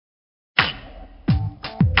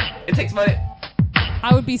It takes money.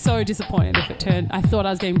 I would be so disappointed if it turned... I thought I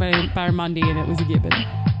was getting barramundi and it was a gibbon.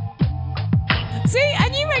 See,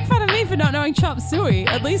 and you make fun of me for not knowing Chop Suey.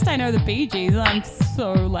 At least I know the Bee Gees. I'm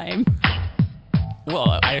so lame.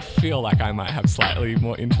 Well, I feel like I might have slightly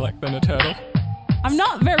more intellect than a turtle. I'm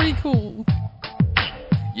not very cool.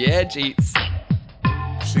 Yeah, Jeets.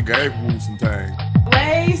 She gave Wu some tang.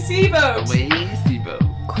 Away, Seaboat. Away,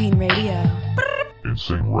 Seaboat. Queen Radio.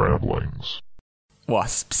 Insane ramblings.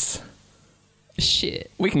 Wasps.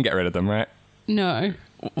 Shit. We can get rid of them, right? No.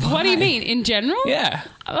 Why? What do you mean? In general? Yeah.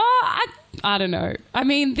 I don't know. I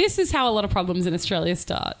mean, this is how a lot of problems in Australia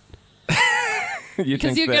start.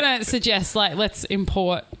 Because you're going to suggest, like, let's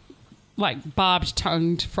import, like,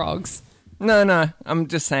 barbed-tongued frogs. No. I'm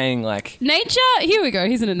just saying, like... Nature... Here we go.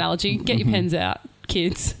 Here's an analogy. Get your pens out,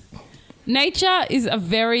 kids. Nature is a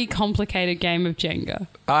very complicated game of Jenga.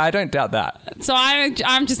 I don't doubt that. So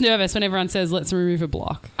I'm just nervous when everyone says, let's remove a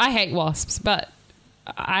block. I hate wasps, but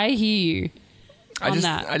I hear you on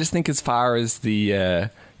that. I just think as far as the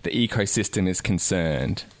ecosystem is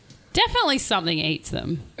concerned... Definitely something eats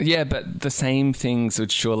them. Yeah, but the same things would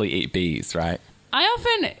surely eat bees, right? I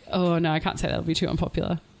often... Oh, no, I can't say that. It'll be too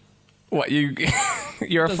unpopular. What,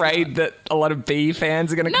 you're afraid that a lot of bee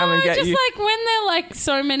fans are going to come and get you? No, just like when they're like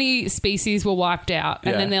so many species were wiped out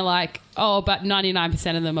and then they're like, oh, but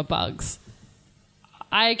 99% of them are bugs.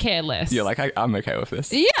 I care less. You're like, I'm okay with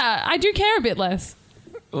this. Yeah, I do care a bit less.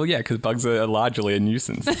 Well, yeah, because bugs are largely a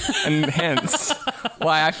nuisance. And hence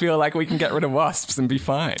why I feel like we can get rid of wasps and be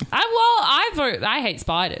fine. I hate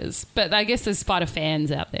spiders, but I guess there's spider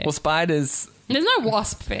fans out there. Well, spiders... There's no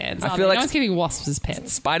wasp fans. I feel like no one's giving wasps as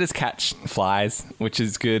pets. Spiders catch flies, which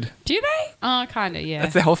is good. Do they? Oh, kind of, yeah.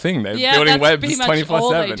 That's the whole thing. They're yeah, building that's webs pretty much 24/7.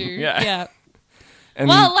 all they do. Yeah. And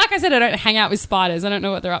well, like I said, I don't hang out with spiders. I don't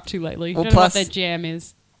know what they're up to lately. Well, I don't know what their jam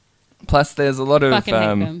is. Plus, there's a lot of... Fucking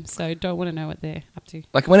hate them, so don't want to know what they're up to.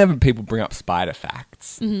 Like, whenever people bring up spider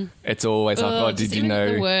facts, it's always like, oh, did you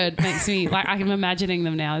know... The word makes me... Like, I'm imagining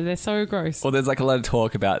them now. They're so gross. Well, there's like a lot of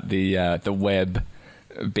talk about the web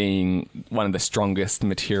being one of the strongest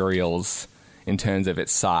materials in terms of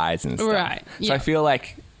its size and stuff. Right. So I feel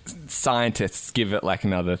like scientists, give it like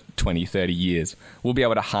another 20, 30 years, we'll be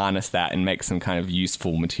able to harness that and make some kind of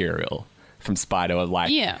useful material from spider, or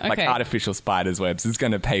like artificial spiders' webs is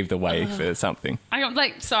going to pave the way for something.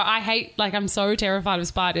 I'm so terrified of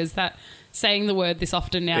spiders that saying the word this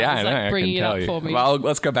often now is like I bringing it up for me. Well,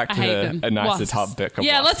 let's go back to a nicer Wasps. topic of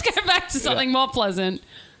Yeah, wasps. let's go back to something more pleasant.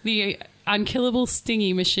 The unkillable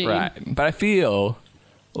stingy machine. Right. But I feel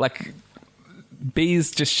like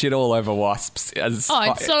bees just shit all over wasps. In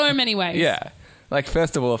so many ways. Yeah. Like,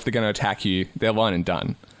 first of all, if they're going to attack you, they're one and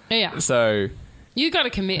done. Yeah. So... You got to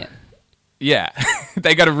commit. Yeah.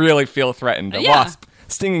 They got to really feel threatened. A Yeah. wasp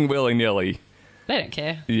stinging willy-nilly. They don't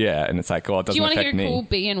care. Yeah, and it's like, well, it doesn't affect me. Do you want to hear a cool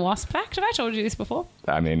bee and wasp fact? Have I told you this before?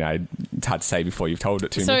 I mean, it's hard to say before you've told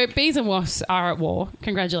it to me. So bees and wasps are at war.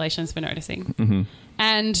 Congratulations for noticing. Mm-hmm.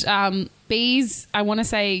 And bees, I want to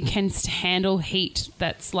say, can handle heat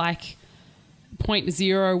that's like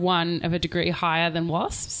 0.01 of a degree higher than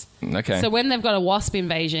wasps. Okay. So when they've got a wasp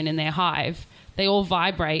invasion in their hive, they all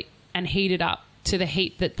vibrate and heat it up to the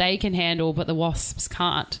heat that they can handle, but the wasps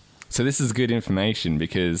can't. So this is good information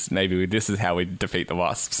because maybe this is how we defeat the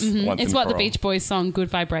wasps. It's what the Beach Boys song "Good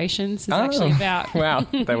Vibrations" is actually about. Wow,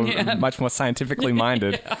 they were much more scientifically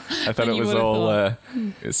minded. Yeah. I thought it was all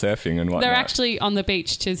surfing and whatnot. They're actually on the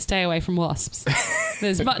beach to stay away from wasps.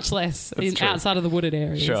 There's much less outside of the wooded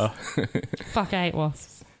areas. Sure. Fuck, I hate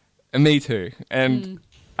wasps. Me too. And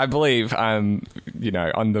I believe I'm,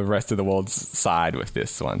 on the rest of the world's side with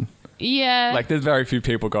this one. Yeah. Like, there's very few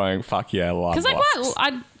people going, fuck yeah, love wasps.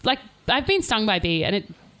 Because I've been stung by a bee and it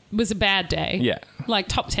was a bad day. Yeah. Like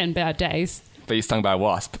top 10 bad days. But you're stung by a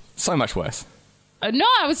wasp. So much worse. No,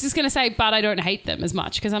 I was just going to say, but I don't hate them as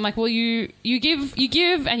much because I'm like, well, you give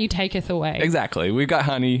and you taketh away. Exactly. We've got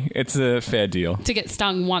honey. It's a fair deal. To get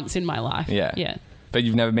stung once in my life. Yeah. Yeah. But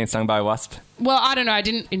you've never been stung by a wasp? Well, I don't know. I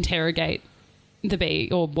didn't interrogate the bee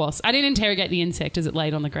or wasp. I didn't interrogate the insect as it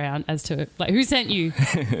laid on the ground as to, like, who sent you?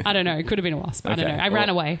 I don't know. It could have been a wasp. I don't know. I ran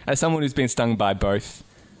away. As someone who's been stung by both,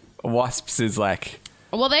 wasps is like...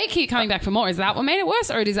 Well, they keep coming back for more. Is that what made it worse,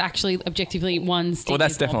 or it is actually objectively one sting? Well,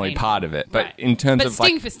 that's definitely part of it. But in terms of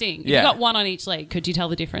sting for sting. If you got one on each leg, could you tell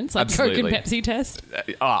the difference? Like Absolutely. Coke and Pepsi test?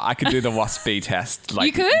 I could do the wasp bee test, like,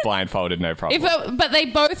 you could? blindfolded, no problem. But they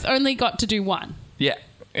both only got to do one. Yeah.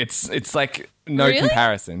 It's like no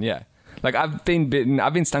comparison, yeah. Like, I've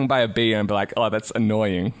been stung by a bee and I'd be like, oh, that's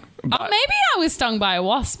annoying. But maybe I was stung by a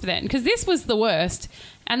wasp then, because this was the worst.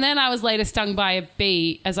 And then I was later stung by a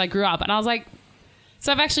bee as I grew up. And I was like,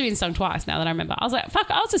 So I've actually been stung twice now that I remember. I was like, fuck,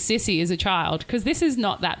 I was a sissy as a child because this is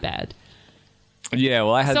not that bad. Yeah,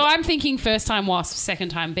 well, I had... So I'm thinking first time wasp, second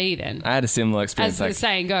time bee then. I had a similar experience. As the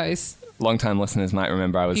saying goes. Long-time listeners might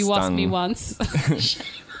remember I was you stung... wasp me once.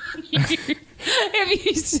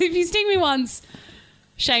 if you sting me once,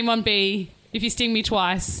 shame on bee. If you sting me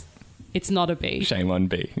twice, it's not a bee. Shame on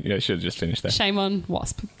bee. You should have just finished there. Shame on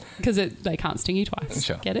wasp. Because they can't sting you twice.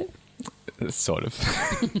 Sure. Get it? Sort of.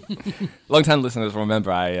 Long-time listeners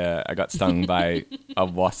remember I got stung by a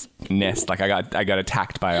wasp nest. Like I got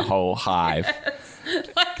attacked by a whole hive. Yes.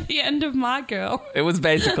 Like the end of My Girl. It was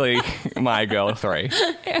basically My Girl 3.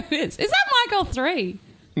 It is. Is that My Girl 3?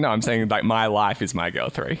 No, I'm saying like my life is My Girl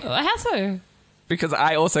 3. How so? Because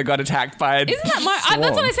I also got attacked by a Isn't that my...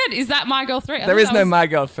 that's what I said. Is that My Girl 3? There is no My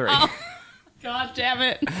Girl 3. Oh, God damn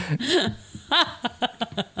it.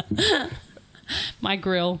 My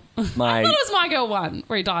grill. I thought it was My Girl 1,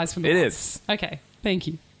 where he dies from the It wasp. is. Okay, thank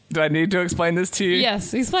you. Do I need to explain this to you?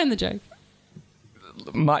 Yes, explain the joke.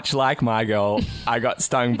 Much like My Girl, I got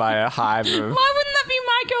stung by a hive of... Why wouldn't that be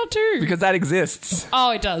My Girl 2? Because that exists.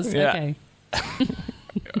 Oh, it does. Yeah. Okay.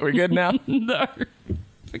 We're good now? No.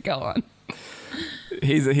 But go on.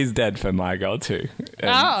 He's dead for My Girl too.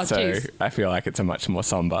 Oh, so jeez. I feel like it's a much more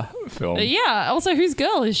somber film. Yeah, also, whose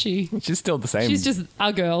girl is she? She's still the same. She's just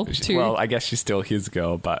a girl, too. Well, I guess she's still his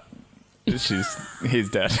girl, but he's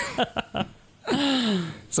dead.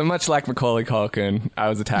 So much like Macaulay Culkin, I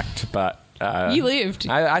was attacked, but... you lived.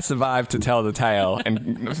 I survived to tell the tale,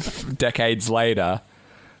 and decades later...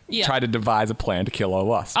 Yeah. Try to devise a plan to kill a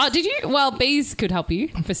wasp. Oh, did you? Well, bees could help you,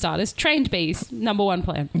 for starters. Trained bees, number one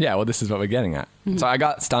plan. Yeah, well, this is what we're getting at. Mm-hmm. So I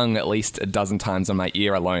got stung at least a dozen times on my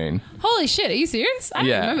ear alone. Holy shit, are you serious? I don't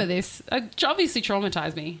Yeah. remember this. It obviously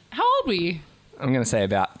traumatized me. How old were you? I'm going to say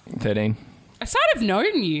about 13. I sort of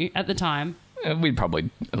known you at the time. We'd probably,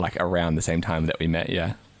 like, around the same time that we met,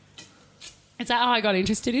 yeah. Is that how I got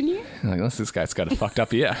interested in you? Like, this guy's got a fucked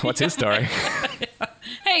up ear. What's his story?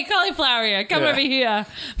 Hey, cauliflower ear, come over here.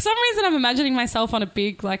 For some reason, I'm imagining myself on a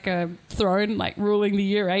big, like, a throne, like, ruling the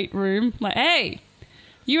year 8 room. Like, hey,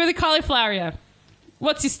 you were the cauliflower ear.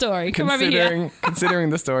 What's your story? Come over here.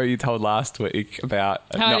 Considering the story you told last week about...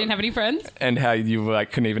 How I didn't have any friends? And how you,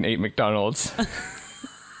 like, couldn't even eat McDonald's.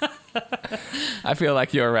 I feel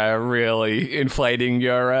like you're really inflating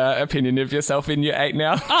your opinion of yourself in year 8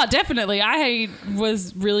 now. Oh, definitely. I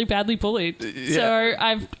was really badly bullied. Yeah. So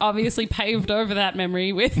I've obviously paved over that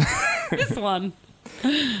memory with this one.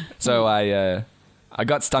 So I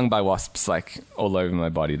got stung by wasps, like, all over my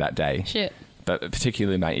body that day. Shit. But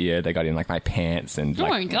particularly my ear. They got in, like, my pants and... Oh,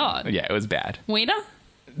 like, my God. Yeah, it was bad. Wiener?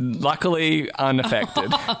 Luckily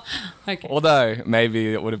unaffected. Okay. Although,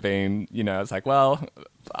 maybe it would have been, it's like, well...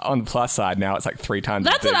 On the plus side, now it's like 3 times.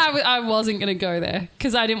 That's what I wasn't going to go there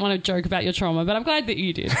because I didn't want to joke about your trauma, but I'm glad that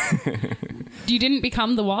you did. You didn't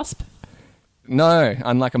become the wasp? No,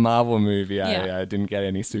 unlike a Marvel movie, I didn't get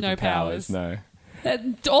any superpowers. No powers. No.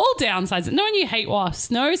 All downsides. Knowing you hate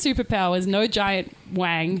wasps, no superpowers, no giant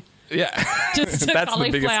wang. Yeah. Just a That's the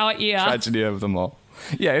biggest cauliflower ear. tragedy of them all.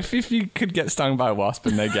 Yeah, if you could get stung by a wasp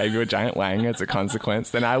and they gave you a giant wang as a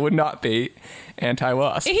consequence, then I would not be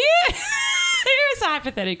anti-wasp. Yeah. Here's a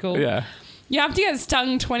hypothetical. Yeah. You have to get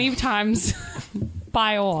stung 20 times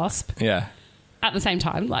by a wasp. Yeah. At the same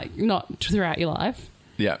time, like not throughout your life.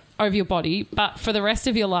 Yeah. Over your body, but for the rest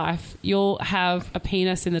of your life, you'll have a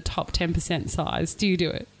penis in the top 10% size. Do you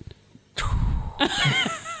do it?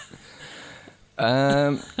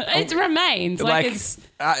 It remains like it's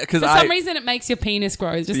for some reason it makes your penis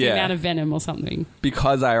grow. It's just the amount of venom or something.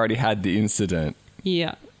 Because I already had the incident.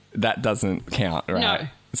 Yeah. That doesn't count, right? No.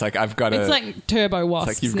 It's like I've got to... It's like turbo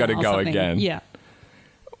wasps. It's like you've got to go again. Yeah.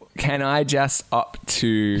 Can I just opt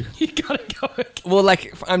to... You got to go again. Well,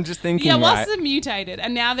 like, I'm just thinking, yeah, wasps are mutated,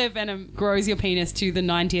 and now their venom grows your penis to the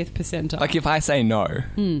 90th percentile. Like, if I say no,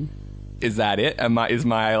 is that it? Is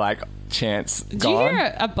my, like, chance gone? Do you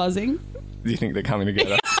hear a buzzing? Do you think they're coming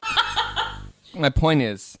together? My point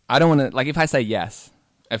is, I don't want to... Like, if I say yes...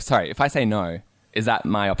 if I say no, is that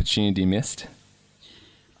my opportunity missed?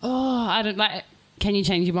 Oh, I don't like... Can you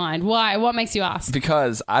change your mind? Why? What makes you ask?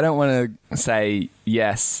 Because I don't want to say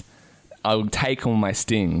yes, I'll take all my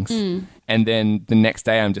stings, and then the next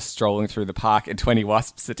day I'm just strolling through the park and 20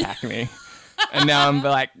 wasps attack me. And now I'm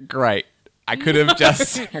like, great. I could have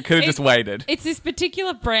just waited. It's this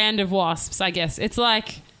particular brand of wasps, I guess. It's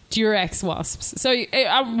like Durex wasps. So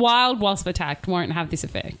a wild wasp attack won't have this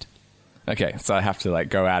effect. Okay, so I have to like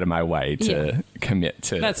go out of my way to commit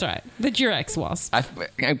to... That's right. The Durex wasp.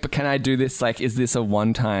 But can I do this, like, is this a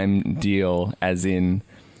one-time deal, as in,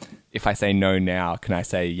 if I say no now, can I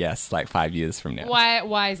say yes, like, 5 years from now?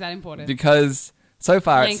 Why is that important? Because So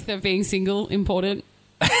far, length of being single important?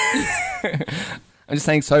 I'm just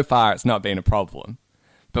saying so far it's not been a problem.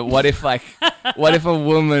 But what if what if a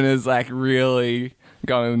woman is like really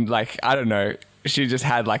going like, I don't know, she just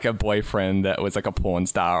had like a boyfriend that was like a porn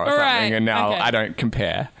star or something and now I don't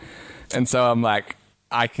compare. And so I'm like,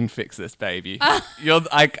 I can fix this, baby.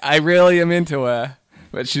 I really am into her,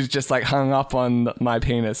 but she's just like hung up on my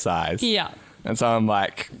penis size. Yeah. And so I'm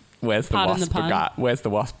like, where's the wasp guy? Where's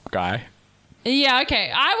the wasp guy? Yeah,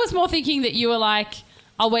 okay. I was more thinking that you were like,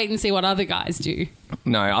 I'll wait and see what other guys do.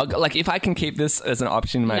 No, like if I can keep this as an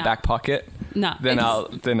option in my back pocket, then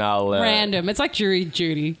I'll random. It's like jury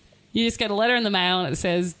duty. You just get a letter in the mail and it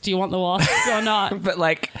says, "Do you want the wasps or not?" But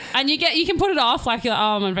like, and you can put it off like, "Oh,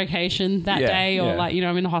 I'm on vacation that day," or like,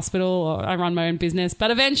 I'm in the hospital, or I run my own business.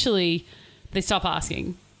 But eventually, they stop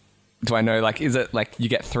asking. Do I know? Like, is it like you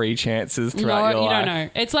get 3 chances throughout your life? No, you don't know.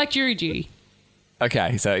 It's like jury duty.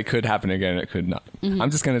 Okay, so it could happen again. It could not. Mm-hmm.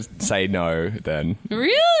 I'm just going to say no then.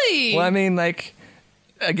 Really? Well, I mean, like,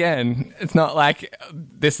 again, it's not like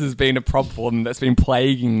this has been a problem that's been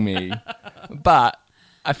plaguing me, but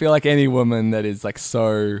I feel like any woman that is like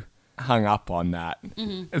so hung up on that,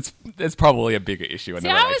 it's probably a bigger issue in the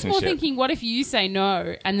relationship. I was more thinking, what if you say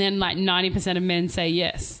no and then like 90% of men say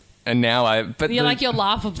yes? And now you're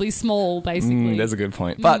laughably small, basically. There's a good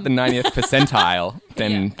point. But the 90th percentile,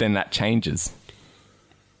 then that changes.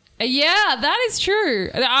 Yeah, that is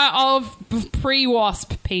true. Of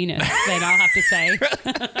pre-wasp penis, then I'll have to say.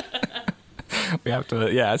 We have to,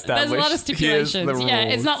 establish. There's a lot of stipulations. Yeah,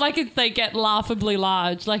 it's not like they get laughably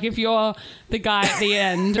large. Like if you're the guy at the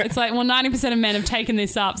end, it's like, well, 90% of men have taken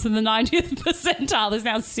this up, so the 90th percentile is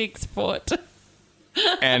now 6 foot.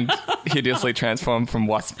 And hideously transformed from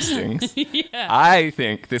wasp stings. Yeah. I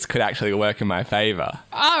think this could actually work in my favor.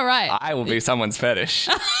 All right. I will be someone's fetish.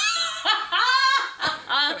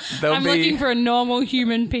 I'm looking for a normal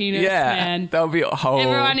human penis, man. There'll be a whole...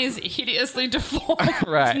 Everyone is hideously deformed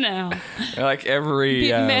now. Like every...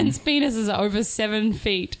 men's penises are over 7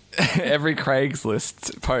 feet. Every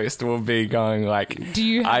Craigslist post will be going like... Do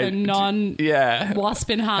you have a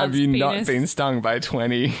non-wasp-enhanced Have you penis? not been stung by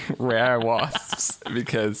 20 rare wasps?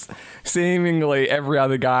 Because seemingly every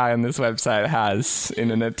other guy on this website has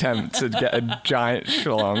in an attempt to get a giant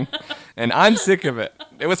schlong. And I'm sick of it.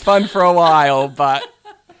 It was fun for a while, but...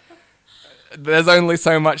 There's only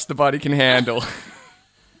so much the body can handle.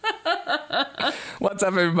 What's up,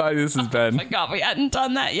 everybody? This is Ben. Oh my God, we hadn't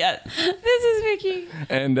done that yet. This is Vicky.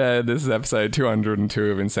 And this is episode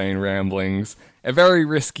 202 of Insane Ramblings. A very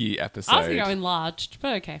risky episode. I was going to go enlarged,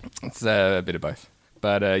 but okay. It's a bit of both.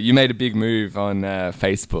 But you made a big move on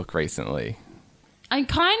Facebook recently. I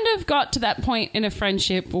kind of got to that point in a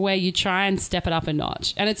friendship where you try and step it up a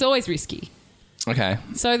notch. And it's always risky. Okay.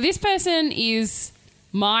 So this person is...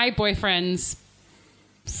 my boyfriend's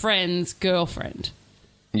friend's girlfriend.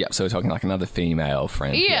 Yep, so we're talking like another female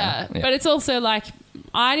friend. Yeah, but it's also like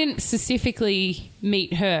I didn't specifically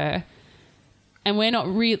meet her, and we're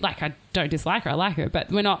not really, like, I don't dislike her, I like her,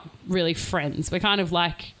 but we're not really friends. We're kind of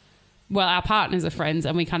like, well, our partners are friends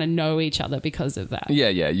and we kind of know each other because of that. Yeah,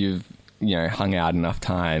 you've hung out enough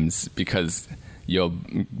times because your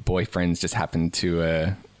boyfriends just happened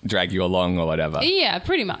to drag you along or whatever. Yeah,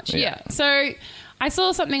 pretty much, yeah. So... I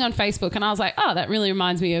saw something on Facebook and I was like, oh, that really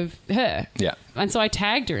reminds me of her. Yeah. And so I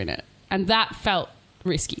tagged her in it. And that felt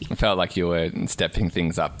risky. It felt like you were stepping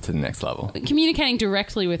things up to the next level. Communicating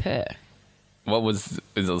directly with her. It was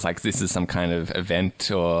like, this is some kind of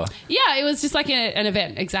event or... Yeah, it was just like an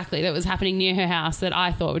event, exactly, that was happening near her house that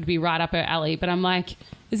I thought would be right up her alley. But I'm like,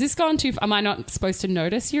 is this gone too far? Am I not supposed to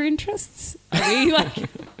notice your interests? Are we like...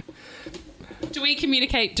 Do we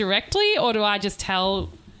communicate directly or do I just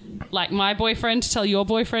tell... like my boyfriend to tell your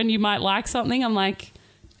boyfriend you might like something? I'm like,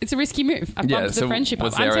 it's a risky move. I've bumped the friendship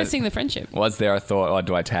up. I'm testing the friendship. Was there a thought, or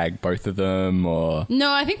do I tag both of them, or...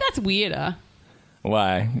 No, I think that's weirder.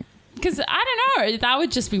 Why? Because, I don't know, that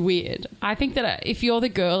would just be weird. I think that if you're the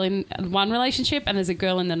girl in one relationship and there's a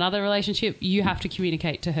girl in another relationship, you have to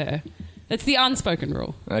communicate to her. It's the unspoken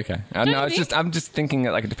rule. Okay. No, I'm just thinking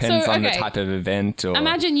that, like, it depends on the type of event. Or...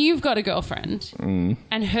 Imagine you've got a girlfriend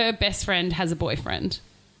and her best friend has a boyfriend.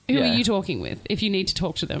 Who are you talking with if you need to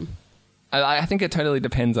talk to them? I think it totally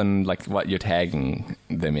depends on like what you're tagging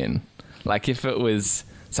them in. Like if it was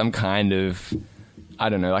some kind of, I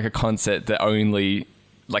don't know, like a concert that only,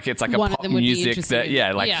 like it's like one a pop music that,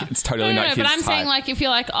 it's totally not his but I'm type. saying like if you're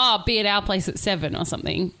like, oh, be at our place at 7 or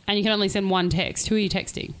something, and you can only send one text, who are you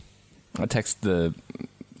texting? I text the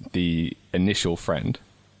initial friend.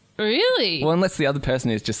 Really? Well, unless the other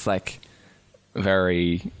person is just like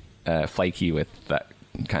very flaky with that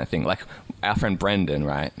kind of thing. Like our friend Brendan,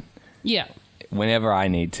 right? Yeah. whenever I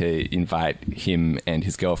need to invite him and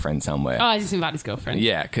his girlfriend somewhere. Oh, I just invite his girlfriend.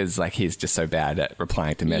 Yeah, because like he's just so bad at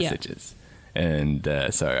replying to messages. Yeah.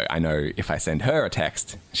 And so I know if I send her a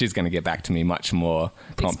text, she's going to get back to me much more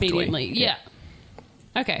promptly. Expediently, yeah.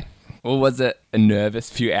 Okay. Well, was it a nervous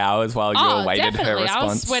few hours while you awaited her response? I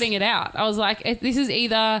was sweating it out. I was like, this is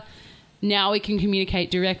either now we can communicate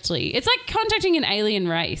directly. It's like contacting an alien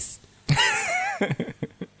race.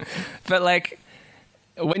 But like,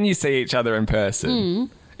 when you see each other in person,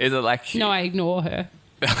 is it like... No, I ignore her.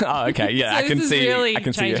 Oh, okay. Yeah, so I can see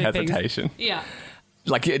your hesitation. Things. Yeah.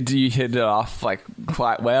 Like, do you hit it off like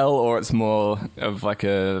quite well, or it's more of like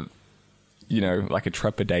a... like a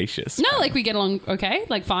trepidatious. No, like we get along okay,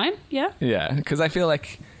 like fine, yeah. Yeah, because I feel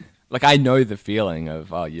like I know the feeling of,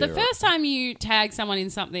 the first time you tag someone in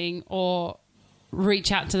something or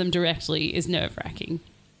reach out to them directly is nerve-wracking.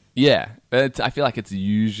 Yeah, but I feel like it's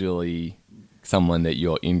usually someone that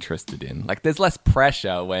you're interested in. Like, there's less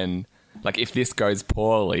pressure when, like, if this goes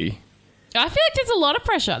poorly. I feel like there's a lot of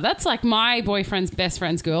pressure. That's like my boyfriend's best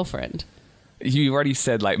friend's girlfriend. You already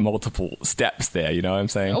said like multiple steps there, you know what I'm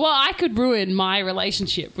saying? Well, I could ruin my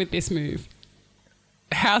relationship with this move.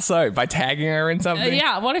 How so? By tagging her in something?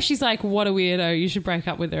 Yeah, what if she's like, what a weirdo, you should break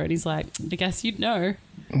up with her? And he's like, I guess you'd know.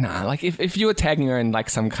 Nah, like if you were tagging her in like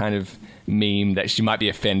some kind of meme that she might be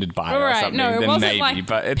offended by or something, no, it then wasn't maybe. Like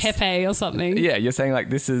but it's Pepe or something. Yeah, you're saying like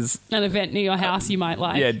this is... an event near your house you might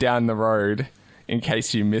like. Yeah, down the road. In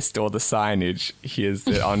case you missed all the signage, here's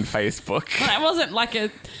it on Facebook. That wasn't like a...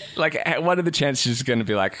 Like, what are the chances she's going to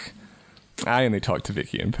be like, I only talk to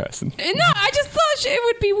Vicky in person? No, I just thought it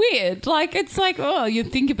would be weird. Like, it's like, oh, you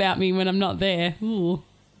think about me when I'm not there. Ooh.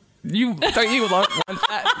 Don't you want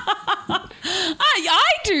that?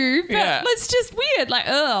 I do, but yeah. It's just weird. Like,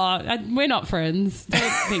 we're not friends.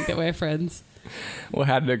 Don't think that we're friends. Well,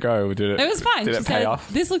 how did it go? It was fine. Did she it pay said, off?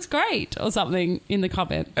 This looks great, or something in the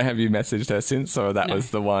comment. Have you messaged her since, or that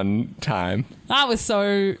was the one time? That was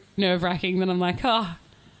so nerve-wracking that I'm like,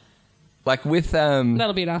 like with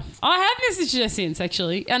that'll be enough. I have messaged her since,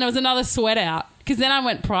 actually, and it was another sweat out because then I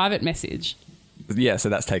went private message. Yeah, so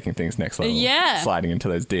that's taking things next level. Yeah, sliding into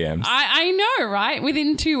those DMs. I know, right?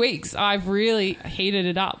 Within 2 weeks, I've really heated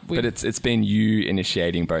it up. But it's been you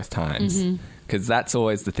initiating both times because that's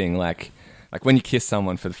always the thing. Like when you kiss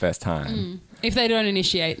someone for the first time. If they don't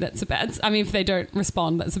initiate, that's a bad... I mean, if they don't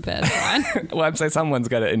respond, that's a bad sign. Well, I'm saying someone's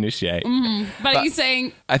got to initiate. But are you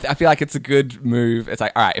saying... I feel like it's a good move. It's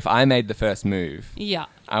like, all right, if I made the first move, yeah,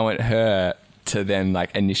 I want her to then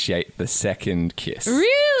like initiate the second kiss.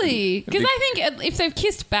 Really? Because I think if they've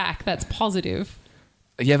kissed back, that's positive.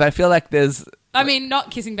 Yeah, but I feel like there's... I mean,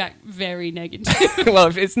 not kissing back, very negative. Well,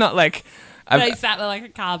 if it's not like... They sat there like a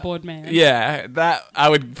cardboard man. Yeah, that I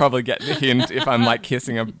would probably get the hint if I'm like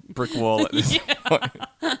kissing a brick wall at this point.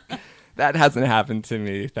 That hasn't happened to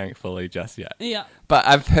me, thankfully, just yet. Yeah. But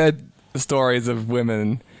I've heard stories of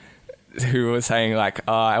women who were saying like,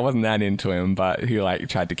 oh, I wasn't that into him, but he like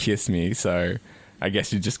tried to kiss me, so I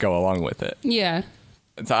guess you just go along with it. Yeah.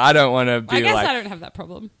 So I don't want to be like... I guess I don't have that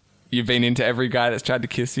problem. You've been into every guy that's tried to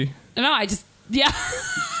kiss you? No, I just... Yeah.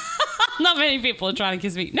 Not many people are trying to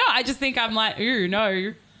kiss me. No, I just think I'm like, ooh,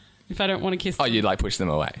 no, if I don't want to kiss them. Oh, you'd like push them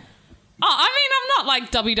away? Oh, I mean, I'm not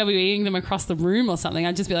like WWEing them across the room or something.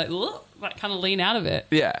 I'd just be like kind of lean out of it.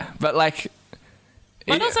 Yeah, but like...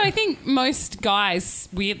 But also, I think most guys,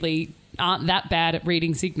 weirdly, aren't that bad at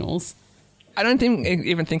reading signals. I don't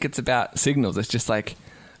even think it's about signals. It's just like,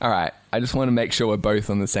 all right, I just want to make sure we're both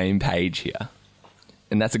on the same page here.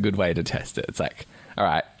 And that's a good way to test it. It's like, all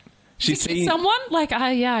right, she sees someone like,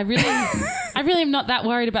 I really am not that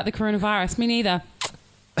worried about the coronavirus. Me neither.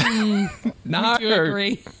 No, do you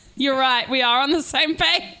agree? You're right. We are on the same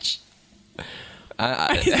page. Is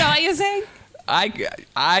that what you're saying?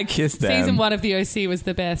 I kissed them. Season 1 of the OC was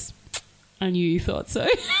the best. I knew you thought so.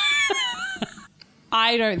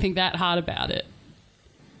 I don't think that hard about it.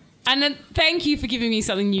 And then thank you for giving me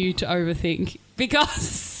something new to overthink,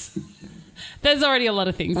 because there's already a lot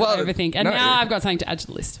of things to overthink. And now I've got something to add to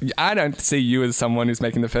the list. I don't see you as someone who's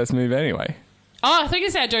making the first move anyway. Oh, I thought you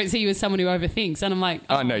said I don't see you as someone who overthinks. And I'm like...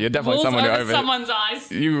 Oh, no, you're definitely someone who overthinks. Someone's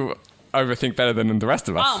eyes. You overthink better than the rest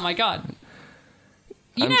of us. Oh, my God.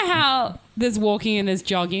 You know how there's walking and there's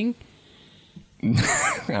jogging?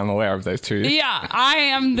 I'm aware of those two. Yeah, I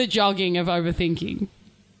am the jogging of overthinking.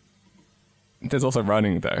 There's also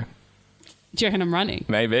running, though. Do you reckon I'm running?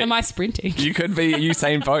 Maybe. Am I sprinting? You could be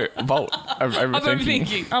Usain Bolt of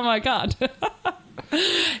overthinking. Oh, my God.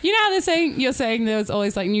 You know how you're saying there's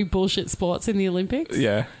always like new bullshit sports in the Olympics?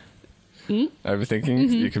 Yeah.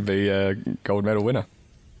 Overthinking. You could be a gold medal winner.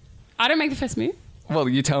 I don't make the first move. Well,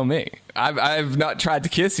 you tell me. I've not tried to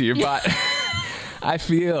kiss you, but I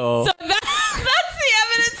feel... So that's the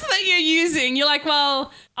evidence that you're using. You're like,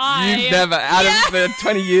 well, You've never, out of the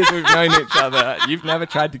 20 years we've known each other, you've never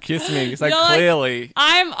tried to kiss me. So clearly... Like,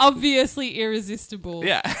 I'm obviously irresistible.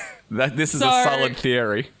 Yeah. This is a solid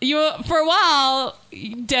theory. You're, for a while,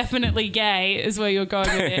 definitely gay is where you're going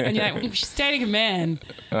with it. And you're like, she's dating a man.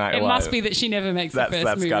 Right, it must be that she never makes the first move.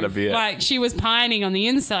 That's got to be it. Like, she was pining on the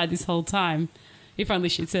inside this whole time. If only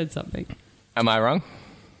she'd said something. Am I wrong?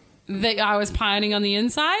 That I was pining on the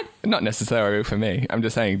inside? Not necessarily for me. I'm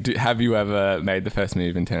just saying, have you ever made the first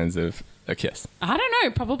move in terms of a kiss? I don't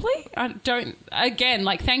know, probably. I don't, again,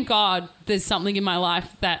 like, thank God there's something in my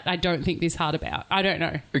life that I don't think this hard about. I don't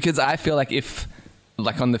know. Because I feel like if,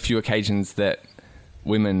 like on the few occasions that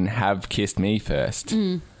women have kissed me first,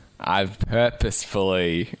 I've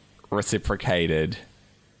purposefully reciprocated.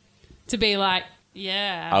 To be like,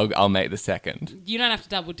 yeah. I'll make the second. You don't have to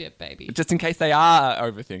double dip, baby. Just in case they are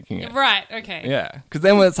overthinking it. Right, okay. Yeah. Because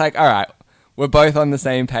then it's like, all right, we're both on the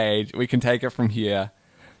same page. We can take it from here.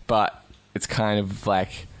 But it's kind of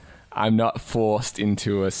like I'm not forced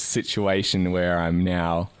into a situation where I'm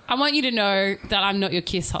now... I want you to know that I'm not your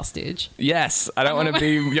kiss hostage. Yes. I don't want to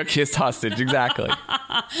be your kiss hostage. Exactly.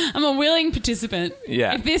 I'm a willing participant.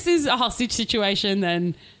 Yeah. If this is a hostage situation,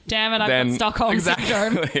 then damn it, I've got Stockholm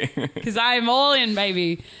syndrome. Because I'm all in,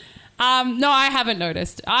 baby. No, I haven't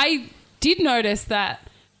noticed. I did notice that,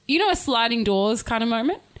 you know, a sliding doors kind of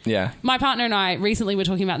moment? Yeah. My partner and I recently were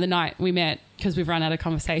talking about the night we met because we've run out of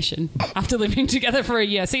conversation after living together for a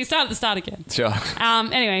year. So you start at the start again. Sure.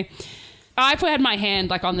 Anyway, I had my hand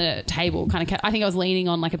like on the table, kind of. I think I was leaning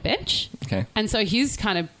on like a bench. Okay. And so his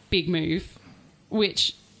kind of big move,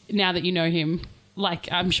 which now that you know him,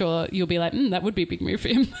 like I'm sure you'll be like, that would be a big move for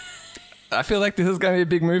him. I feel like this is going to be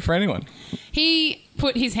a big move for anyone. He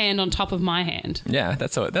put his hand on top of my hand. Yeah,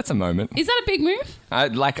 that's a moment. Is that a big move?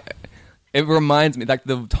 It reminds me, like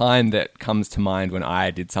the time that comes to mind when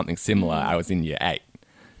I did something similar, I was in year 8.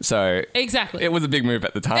 So exactly, it was a big move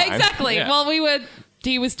at the time. Exactly. Yeah. Well,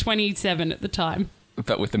 he was 27 at the time.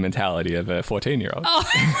 But with the mentality of a 14-year-old. Oh,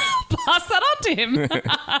 pass that on to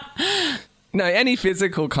him. No, any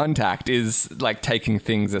physical contact is like taking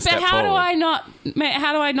things a step forward. But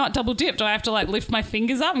how do I not double dip? Do I have to like lift my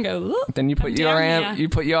fingers up and go? Then you put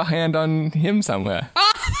your hand on him somewhere.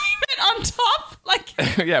 Oh, you meant on top?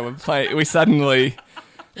 Like yeah, we suddenly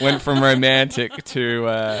went from romantic to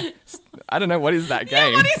I don't know, what is that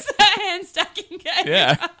game? Yeah, what is that hand stacking game?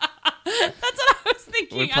 Yeah. That's what I was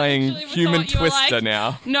thinking. We're playing Human Twister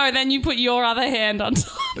now. No, then you put your other hand on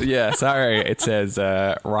top. Yeah, sorry. It says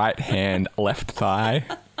right hand, left thigh.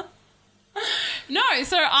 No,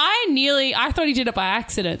 so I thought he did it by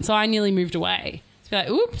accident, so I nearly moved away. To be like,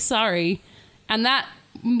 oops, sorry. And that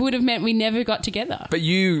would have meant we never got together. But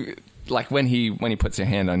you, like when he puts your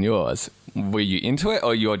hand on yours, were you into it,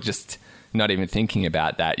 or you're just not even thinking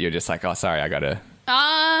about that? You're just like, oh, sorry, I gotta...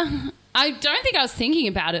 I don't think I was thinking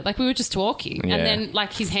about it. Like, we were just talking. Yeah. And then,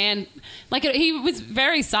 like, his hand... Like, he was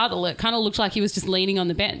very subtle. It kind of looked like he was just leaning on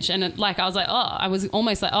the bench. And, I was like, I was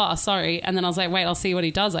almost like, oh, sorry. And then I was like, wait, I'll see what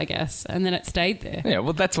he does, I guess. And then it stayed there. Yeah,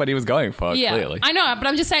 well, that's what he was going for, clearly. I know, but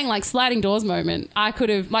I'm just saying, like, sliding doors moment, I could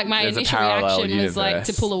have... Like, my initial reaction was, like,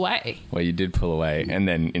 to pull away. Well, you did pull away and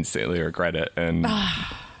then instantly regret it. And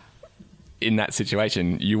in that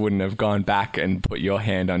situation, you wouldn't have gone back and put your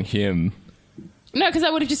hand on him... No, because I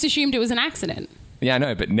would have just assumed it was an accident. Yeah, I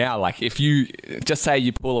know, but now, like, if you just say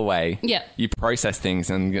you pull away, yeah, you process things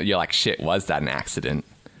and you're like, shit, was that an accident?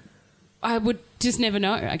 I would just never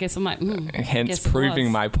know. I guess I'm like, hence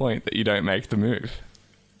proving my point that you don't make the move.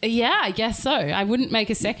 Yeah, I guess so. I wouldn't make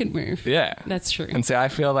a second move. Yeah. That's true. And so I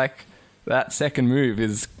feel like that second move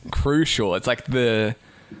is crucial. It's like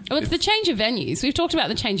it's the change of venues. We've talked about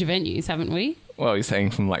the change of venues, haven't we? Well, you're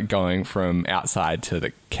saying from, like, going from outside to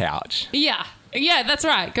the couch. Yeah. Yeah, that's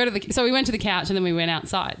right. So we went to the couch and then we went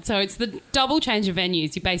outside. So it's the double change of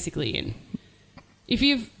venues you're basically in. If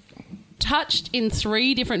you've touched in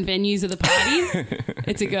 3 different venues of the party,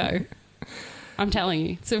 it's a go. I'm telling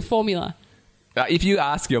you. It's a formula. If you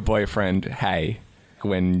ask your boyfriend, hey,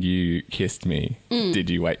 when you kissed me, did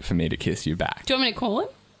you wait for me to kiss you back? Do you want me to call him?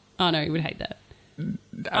 Oh, no, he would hate that.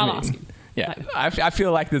 I'll ask him. Yeah, I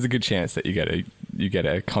feel like there's a good chance that you get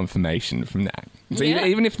a confirmation from that. So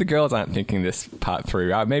even if the girls aren't thinking this part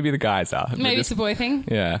through, maybe the guys are. Maybe it's a boy thing?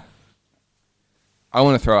 Yeah. I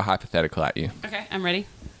want to throw a hypothetical at you. Okay, I'm ready.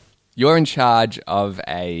 You're in charge of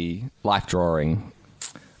a life drawing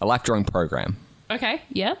program. Okay,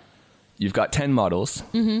 yeah. You've got 10 models.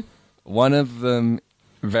 Mm-hmm. One of them,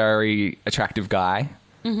 very attractive guy.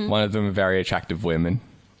 Mm-hmm. One of them, a very attractive woman.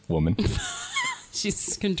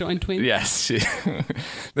 She's conjoined twins. Yes.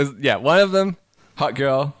 One of them, hot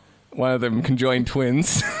girl. One of them conjoined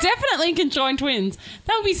twins. Definitely conjoined twins.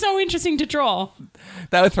 That would be so interesting to draw.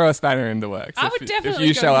 That would throw a spanner in the works. I would definitely if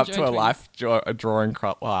you show up to conjoined a life drawing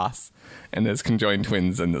class and there's conjoined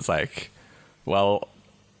twins and it's like, well,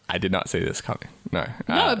 I did not see this coming. No.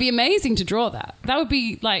 No, it'd be amazing to draw that. That would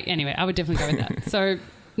be like, anyway, I would definitely go with that. So,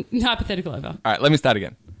 hypothetical over. All right, let me start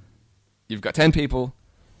again. You've got 10 people,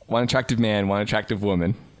 one attractive man, one attractive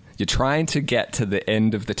woman. You're trying to get to the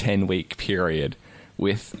end of the 10-week period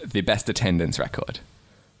with the best attendance record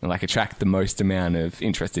and like attract the most amount of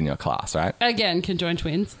interest in your class, right? Again, conjoined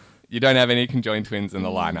twins. You don't have any conjoined twins in the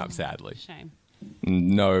lineup, sadly. Shame.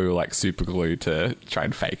 No like super glue to try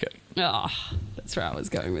and fake it. Oh, that's where I was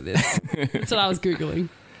going with this. That's what I was Googling.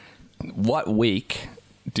 What week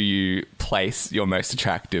do you place your most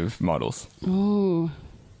attractive models? Ooh.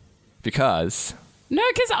 Because... No,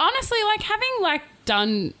 because honestly, like having like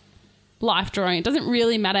done life drawing, it doesn't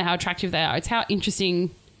really matter how attractive they are. It's how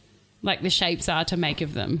interesting like the shapes are to make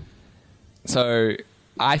of them. So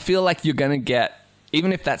I feel like you're going to get,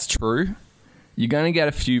 even if that's true, you're going to get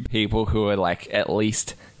a few people who are like at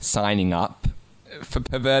least signing up for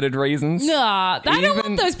perverted reasons. Nah, I don't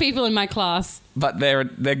want those people in my class. But they're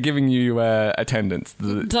giving you attendance.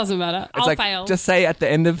 Doesn't matter. I'll fail. Just say at the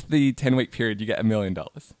end of the 10-week period, you get $1 million.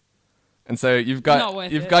 And so you've got to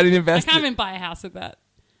invest. I can't even buy a house with that.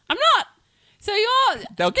 I'm not. So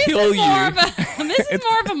they'll kill you. This is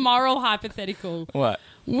more of a moral hypothetical. What?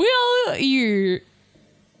 Will you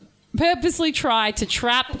purposely try to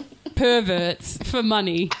trap perverts for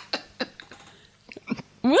money?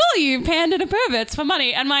 Will you pander to perverts for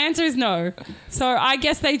money? And my answer is no. So I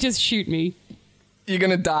guess they just shoot me. You're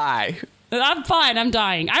going to die. I'm fine. I'm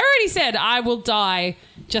dying. I already said I will die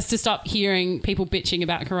just to stop hearing people bitching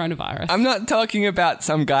about coronavirus. I'm not talking about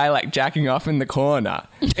some guy like jacking off in the corner.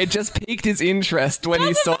 It just piqued his interest when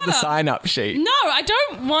he saw the sign-up sheet. No, I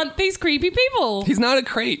don't want these creepy people. He's not a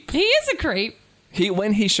creep. He is a creep.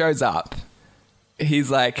 When he shows up, he's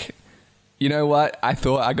like, you know what? I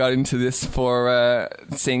thought I got into this for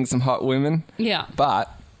seeing some hot women. Yeah. But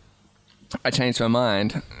I changed my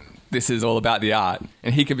mind. This is all about the art,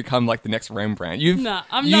 and he could become like the next Rembrandt.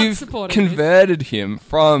 I'm not supporting converted him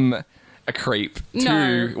from a creep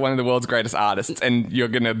to one of the world's greatest artists, and you're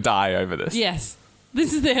going to die over this. Yes.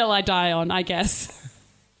 This is the hill I die on, I guess.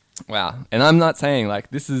 Wow. And I'm not saying like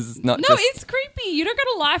this is not No, it's creepy. You don't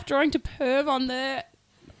go to life drawing to perv on the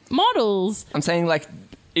models. I'm saying like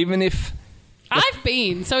even if... I've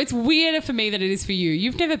been, so it's weirder for me than it is for you.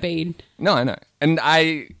 You've never been. No, I know. And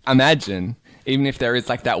I imagine... Even if there is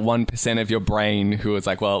like that 1% of your brain who is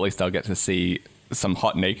like, well, at least I'll get to see some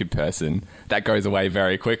hot naked person, that goes away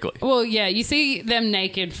very quickly. Well, yeah, you see them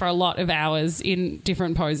naked for a lot of hours in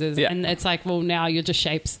different poses, and it's like, well, now you're just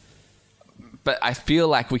shapes. But I feel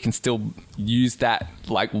like we can still use that,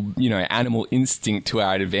 like, you know, animal instinct to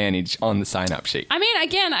our advantage on the sign-up sheet. I mean,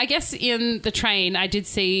 again, I guess in the train, I did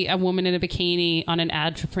see a woman in a bikini on an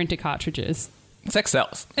ad for printer cartridges. Sex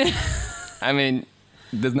sells. I mean...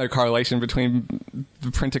 There's no correlation between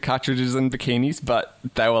the printer cartridges and bikinis, but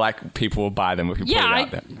they were like, people will buy them if you put it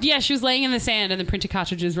out there. Yeah, she was laying in the sand and the printer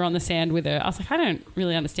cartridges were on the sand with her. I was like, I don't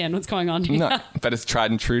really understand what's going on here. No, but it's a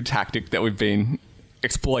tried and true tactic that we've been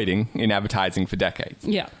exploiting in advertising for decades.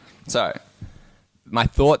 Yeah. So, my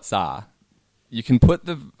thoughts are, you can put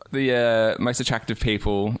the most attractive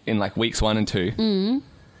people in like weeks 1 and 2,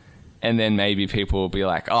 and then maybe people will be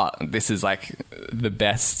like, oh, this is like the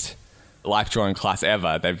best... life drawing class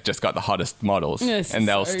ever. They've just got the hottest models, and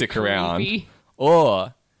they'll stick around.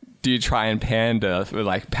 Or do you try and pander,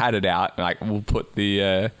 like pad it out? Like we'll put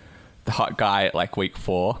the hot guy at like week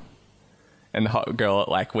 4, and the hot girl at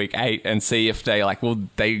like week 8, and see if they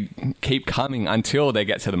they keep coming until they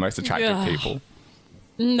get to the most attractive people.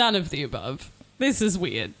 None of the above. This is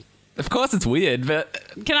weird. Of course, it's weird,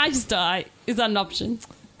 but can I just die? Is that an option?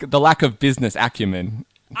 The lack of business acumen.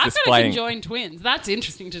 I've got a conjoined twins. That's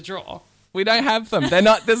interesting to draw. We don't have them. They're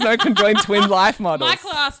not. There's no conjoined twin life models. My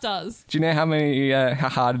class does. Do you know how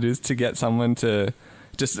hard it is to get someone to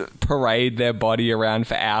just parade their body around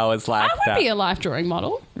for hours like that? I would be a life drawing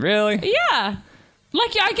model. Really? Yeah.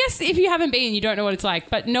 Like, I guess if you haven't been, you don't know what it's like.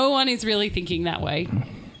 But no one is really thinking that way.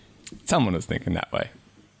 Someone is thinking that way.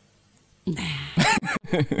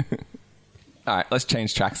 All right, let's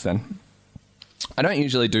change tracks then. I don't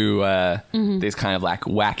usually do these kind of like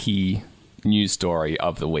wacky news story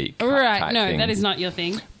of the week. Right, no, that is not your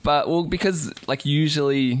thing. But, well, because like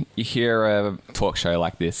usually you hear a talk show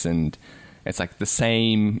like this and it's like the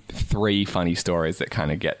same 3 funny stories that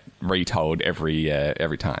kind of get retold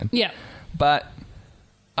every time. Yeah. But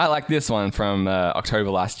I like this one from October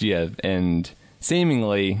last year, and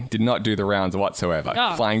seemingly did not do the rounds whatsoever,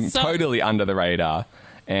 flying totally under the radar,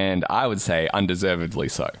 and I would say undeservedly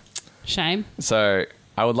so. Shame. So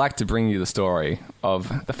I would like to bring you the story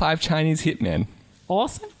of the 5 Chinese hitmen.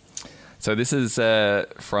 Awesome. So this is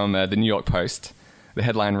from the New York Post. The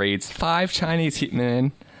headline reads, 5 Chinese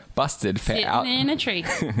hitmen busted for Sitting in a tree.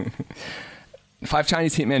 5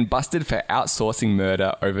 Chinese hitmen busted for outsourcing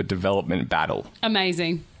murder over development battle.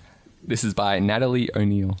 Amazing. This is by Natalie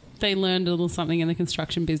O'Neill. They learned a little something in the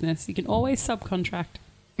construction business. You can always subcontract.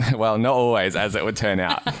 Well, not always, as it would turn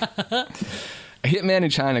out. A hitman in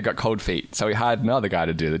China got cold feet, so he hired another guy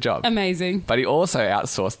to do the job. Amazing. But he also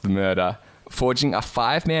outsourced the murder, forging a